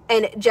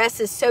 And Jess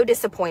is so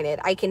disappointed.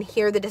 I can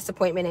hear the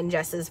disappointment in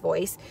Jess's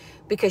voice,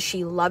 because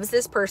she loves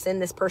this person.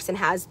 This person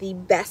has the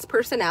best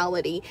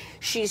personality.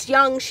 She's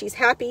young, she's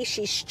happy,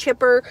 she's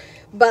chipper,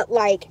 but,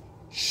 like,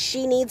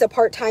 she needs a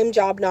part-time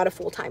job, not a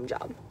full-time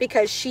job,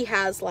 because she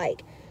has,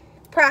 like,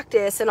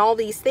 practice and all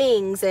these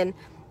things. And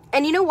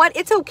And you know what?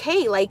 It's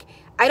okay. Like,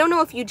 I don't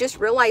know if you just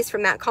realized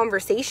from that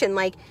conversation,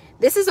 like,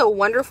 this is a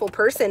wonderful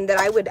person that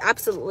I would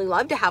absolutely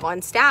love to have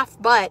on staff,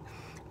 but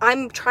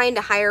I'm trying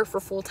to hire for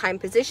full-time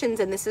positions,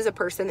 and this is a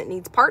person that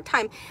needs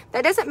part-time.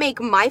 That doesn't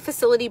make my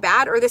facility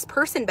bad or this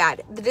person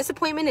bad. The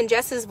disappointment in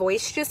Jess's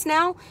voice just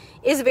now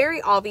is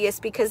very obvious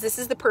because this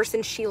is the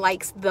person she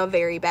likes the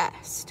very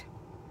best.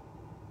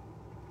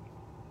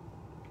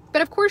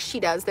 But of course she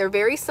does. They're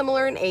very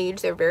similar in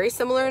age. They're very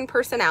similar in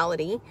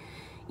personality,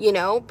 you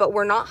know, but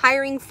we're not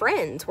hiring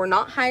friends. We're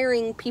not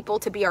hiring people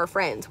to be our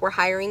friends. We're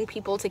hiring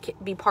people to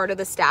be part of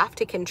the staff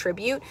to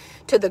contribute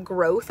to the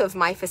growth of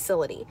my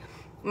facility.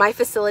 My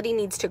facility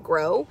needs to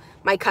grow.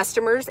 My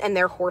customers and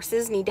their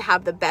horses need to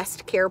have the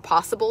best care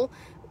possible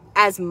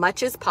as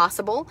much as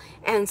possible.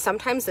 And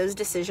sometimes those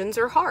decisions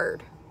are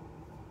hard.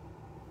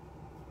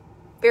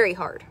 Very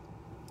hard.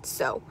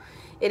 So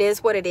it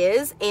is what it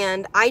is.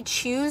 And I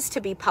choose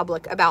to be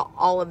public about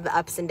all of the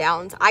ups and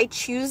downs. I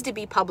choose to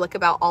be public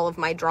about all of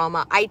my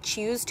drama. I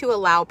choose to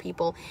allow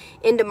people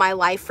into my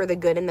life for the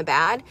good and the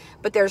bad.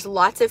 But there's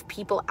lots of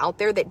people out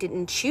there that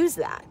didn't choose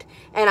that.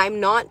 And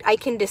I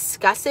can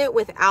discuss it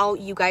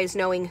without you guys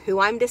knowing who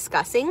I'm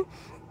discussing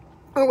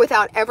or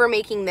without ever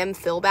making them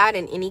feel bad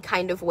in any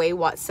kind of way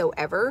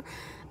whatsoever.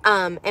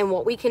 And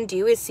what we can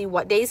do is see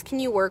what days can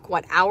you work,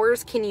 what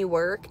hours can you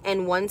work.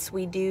 And once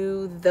we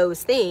do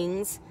those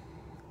things,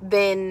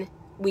 then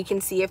we can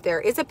see if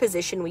there is a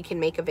position we can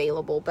make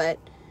available. But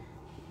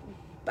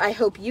I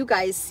hope you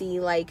guys see,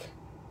 like,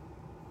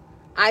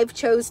 I've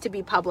chose to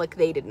be public.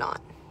 They did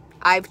not.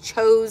 I've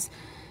chose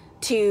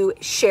to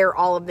share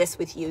all of this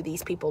with you.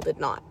 These people did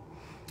not.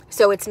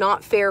 So it's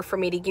not fair for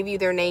me to give you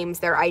their names,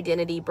 their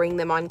identity, bring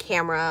them on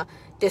camera,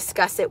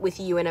 discuss it with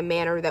you in a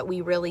manner that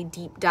we really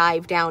deep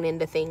dive down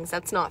into things.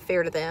 That's not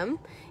fair to them.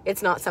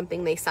 It's not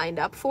something they signed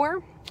up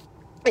for.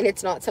 And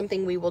it's not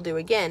something we will do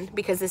again,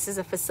 because this is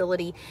a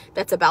facility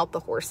that's about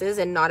the horses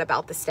and not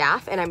about the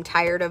staff. And I'm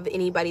tired of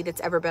anybody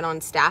that's ever been on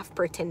staff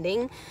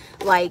pretending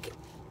like,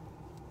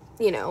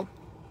 you know,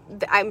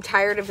 I'm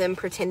tired of them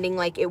pretending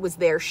like it was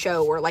their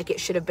show or like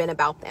it should have been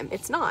about them.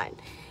 It's not.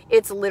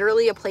 It's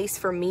literally a place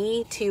for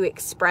me to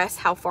express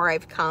how far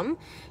I've come,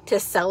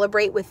 to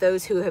celebrate with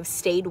those who have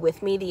stayed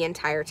with me the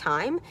entire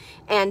time,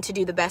 and to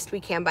do the best we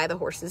can by the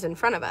horses in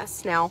front of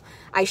us. Now,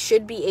 I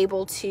should be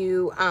able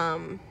to,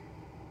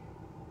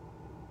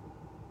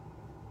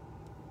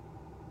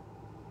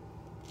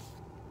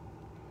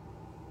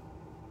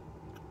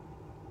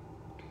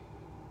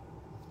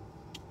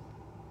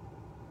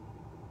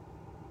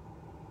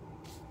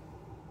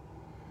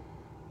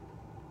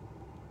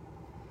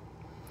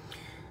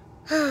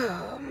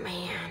 oh,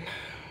 man.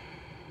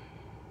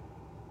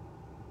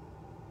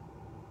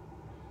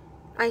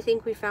 I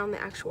think we found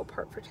the actual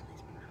part for today's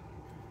video.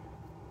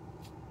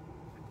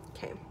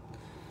 Okay.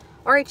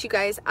 All right, you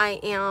guys.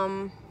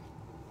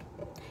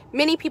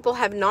 Many people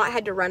have not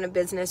had to run a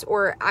business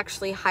or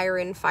actually hire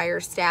and fire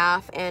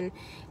staff and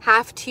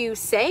have to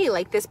say,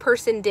 like, this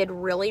person did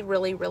really,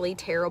 really, really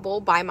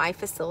terrible by my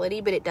facility,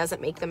 but it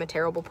doesn't make them a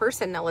terrible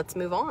person. Now let's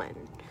move on.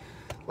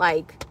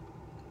 Like,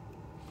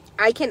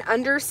 I can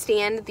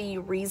understand the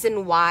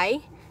reason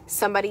why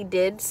somebody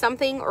did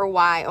something or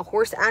why a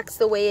horse acts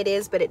the way it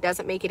is, but it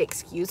doesn't make it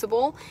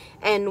excusable.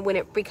 And when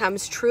it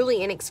becomes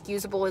truly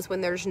inexcusable is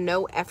when there's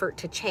no effort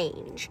to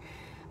change.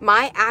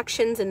 My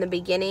actions in the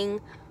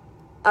beginning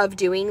of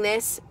doing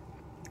this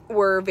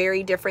were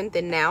very different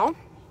than now.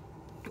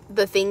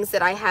 The things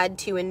that I had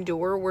to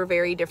endure were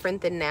very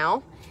different than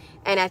now.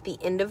 And at the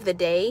end of the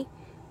day,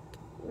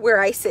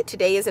 where I sit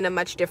today is in a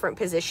much different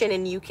position,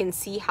 and you can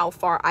see how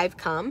far I've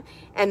come,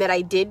 and that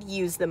I did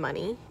use the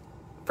money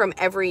from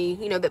every,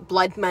 you know, the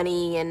blood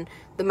money and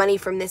the money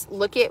from this.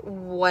 Look at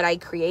what I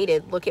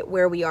created. Look at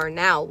where we are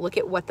now. Look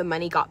at what the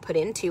money got put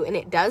into, and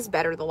it does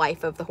better the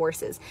life of the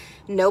horses.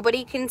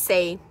 Nobody can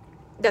say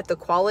that the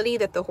quality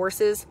that the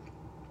horses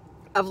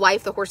of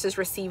life the horses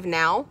receive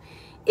now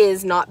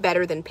is not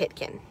better than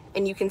Pitkin.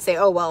 And you can say,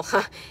 oh, well,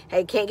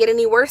 it can't get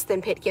any worse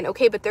than Pitkin.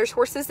 Okay, but there's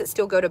horses that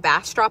still go to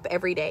Bastrop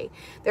every day.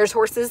 There's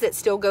horses that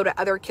still go to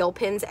other kill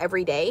pens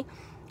every day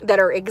that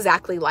are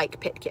exactly like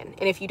Pitkin.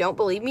 And if you don't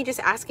believe me, just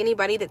ask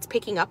anybody that's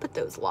picking up at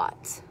those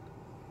lots.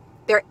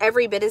 They're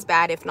every bit as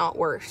bad, if not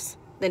worse,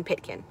 than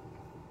Pitkin.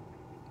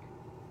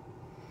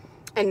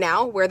 And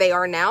now, where they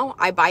are now,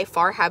 I by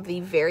far have the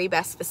very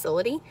best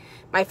facility.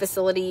 My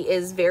facility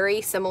is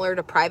very similar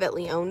to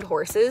privately owned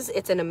horses.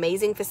 It's an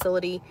amazing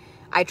facility.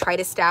 I try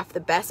to staff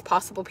the best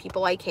possible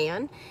people I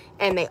can,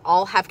 and they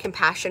all have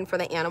compassion for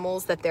the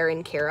animals that they're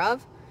in care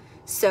of.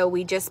 So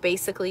we just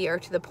basically are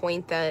to the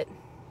point that,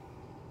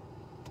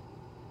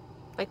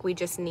 like, we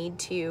just need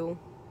to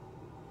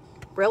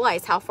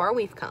realize how far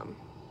we've come.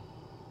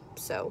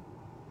 So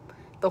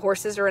the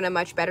horses are in a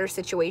much better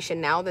situation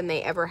now than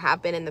they ever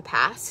have been in the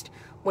past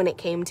when it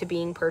came to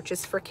being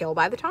purchased for kill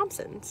by the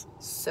Thompsons.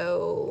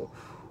 So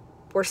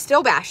we're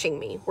still bashing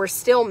me. We're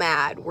still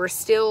mad. We're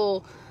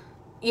still,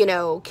 you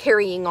know,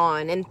 carrying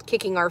on and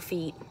kicking our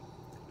feet.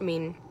 I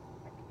mean,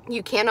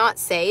 You cannot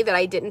say that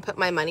I didn't put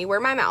my money where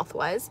my mouth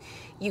was.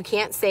 You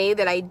can't say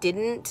that I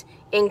didn't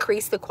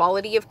increase the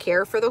quality of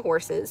care for the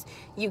horses.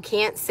 You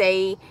can't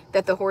say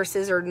that the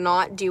horses are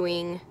not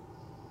doing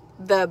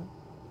the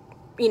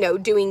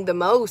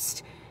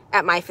most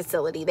at my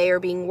facility. They are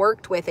being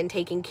worked with and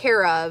taken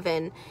care of,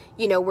 and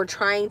we're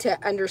trying to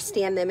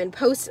understand them and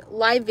post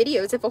live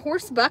videos. If a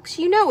horse bucks,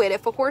 you know it.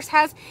 If a horse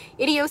has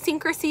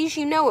idiosyncrasies,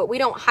 you know it. We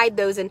don't hide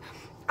those. And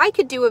I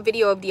could do a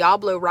video of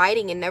Diablo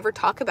riding and never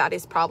talk about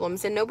his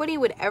problems, and nobody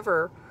would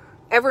ever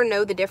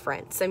know the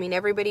difference. I mean,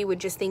 everybody would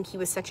just think he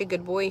was such a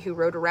good boy who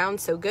rode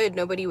around so good.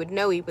 Nobody would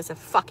know he was a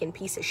fucking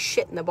piece of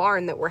shit in the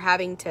barn that we're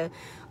having to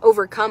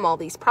overcome all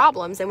these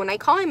problems. And when I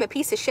call him a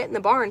piece of shit in the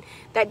barn,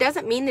 that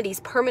doesn't mean that he's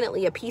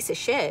permanently a piece of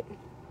shit.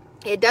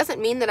 It doesn't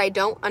mean that I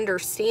don't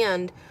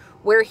understand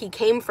where he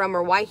came from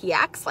or why he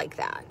acts like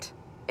that.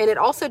 And it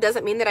also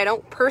doesn't mean that I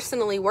don't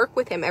personally work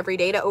with him every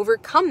day to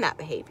overcome that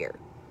behavior.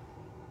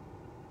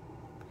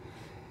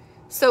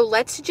 So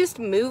let's just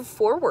move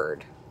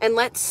forward and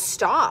let's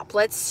stop.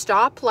 Let's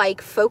stop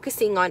like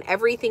focusing on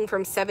everything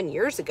from 7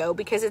 years ago,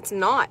 because it's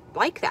not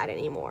like that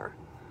anymore.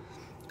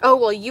 Oh,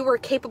 well, you were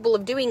capable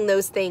of doing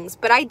those things,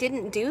 but I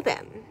didn't do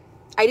them.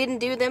 I didn't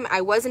do them.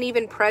 I wasn't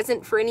even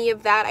present for any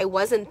of that. I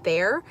wasn't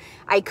there.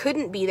 I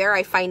couldn't be there.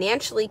 I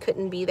financially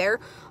couldn't be there.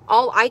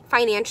 All I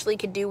financially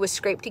could do was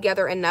scrape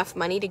together enough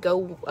money to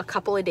go a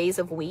couple of days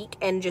a week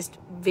and just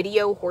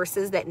video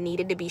horses that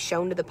needed to be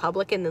shown to the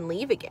public and then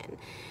leave again.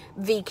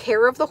 The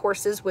care of the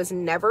horses was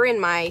never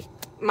in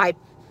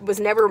was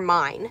never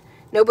mine.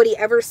 Nobody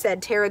ever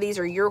said, Tara, these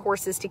are your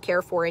horses to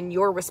care for and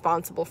you're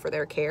responsible for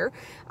their care.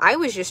 I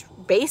was just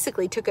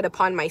basically took it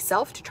upon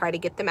myself to try to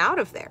get them out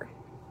of there.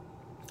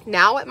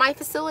 Now at my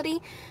facility,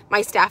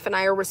 my staff and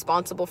I are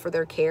responsible for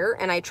their care,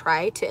 and I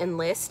try to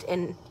enlist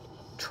and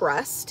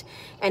trust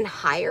and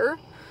hire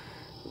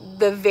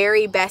the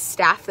very best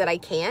staff that I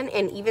can.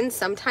 And even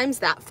sometimes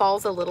that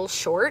falls a little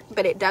short,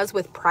 but it does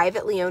with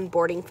privately owned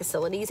boarding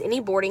facilities. Any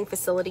boarding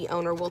facility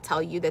owner will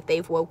tell you that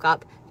they've woke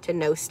up to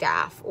no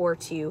staff or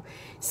to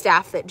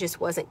staff that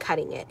just wasn't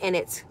cutting it. And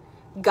it's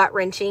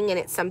gut-wrenching, and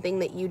it's something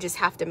that you just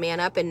have to man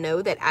up and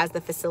know that as the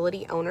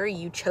facility owner,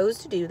 you chose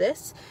to do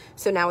this.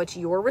 So now it's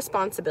your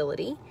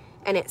responsibility,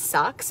 and it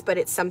sucks, but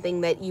it's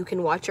something that you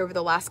can watch over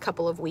the last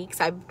couple of weeks.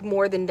 I've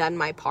more than done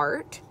my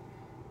part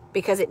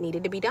because it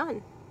needed to be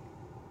done.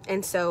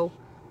 And so,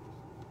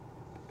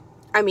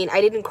 I mean,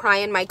 I didn't cry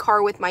in my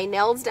car with my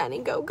nails done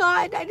and go,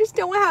 God, I just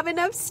don't have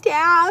enough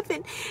staff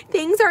and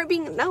things aren't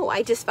being, no,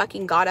 I just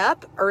fucking got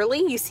up early.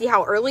 You see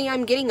how early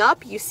I'm getting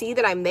up. You see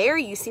that I'm there.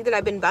 You see that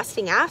I've been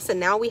busting ass, and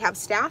now we have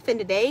staff. And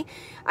today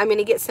I'm going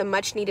to get some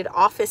much needed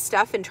office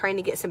stuff and trying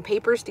to get some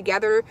papers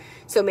together.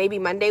 So maybe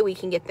Monday we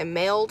can get them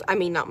mailed. I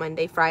mean, not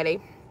Monday,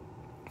 Friday.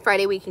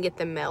 Friday we can get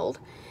them mailed.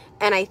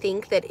 And I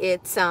think that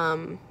it's,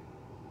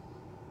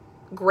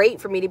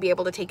 great for me to be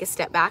able to take a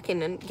step back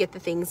and get the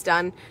things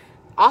done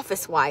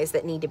office-wise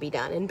that need to be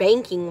done, and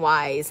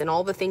banking-wise, and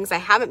all the things I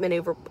haven't been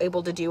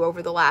able to do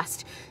over the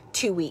last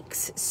 2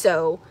 weeks.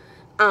 So,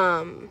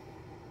 I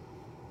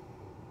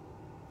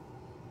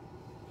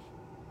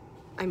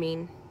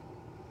mean,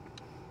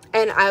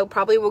 and I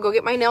probably will go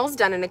get my nails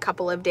done in a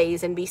couple of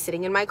days and be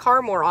sitting in my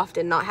car more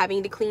often, not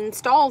having to clean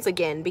stalls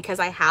again, because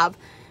I have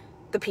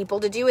the people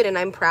to do it, and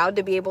I'm proud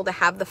to be able to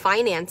have the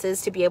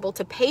finances to be able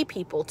to pay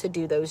people to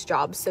do those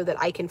jobs so that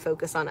I can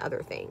focus on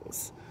other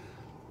things.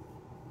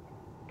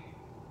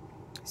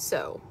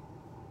 So,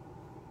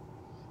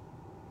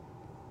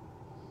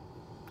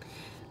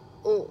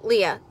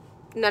 Leah,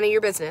 none of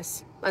your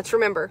business. Let's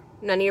remember,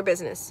 none of your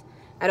business.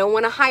 I don't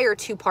want to hire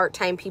 2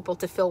 part-time people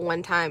to fill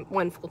one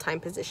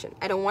full-time position.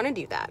 I don't want to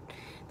do that.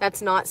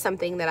 That's not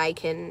something that I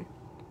can,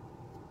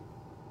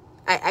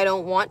 I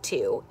don't want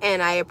to.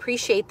 And I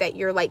appreciate that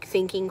you're like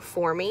thinking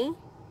for me,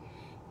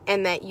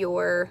 and that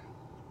you're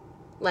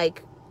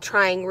like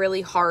trying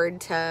really hard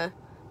to,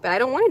 but I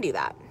don't want to do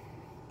that.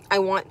 I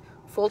want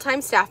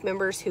full-time staff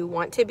members who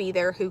want to be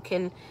there, who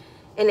can,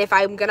 and if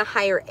I'm going to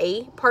hire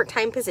a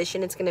part-time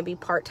position, it's going to be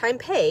part-time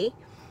pay,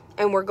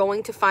 and we're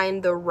going to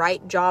find the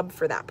right job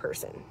for that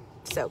person.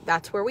 So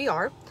that's where we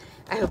are.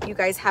 I hope you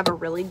guys have a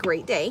really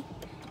great day,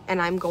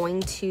 and I'm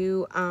going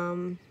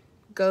to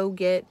go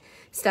get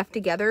stuff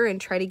together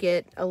and try to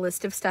get a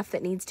list of stuff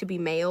that needs to be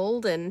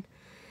mailed. And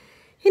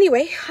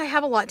anyway, I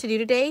have a lot to do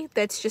today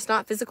that's just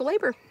not physical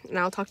labor, and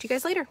I'll talk to you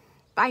guys later.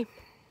 Bye.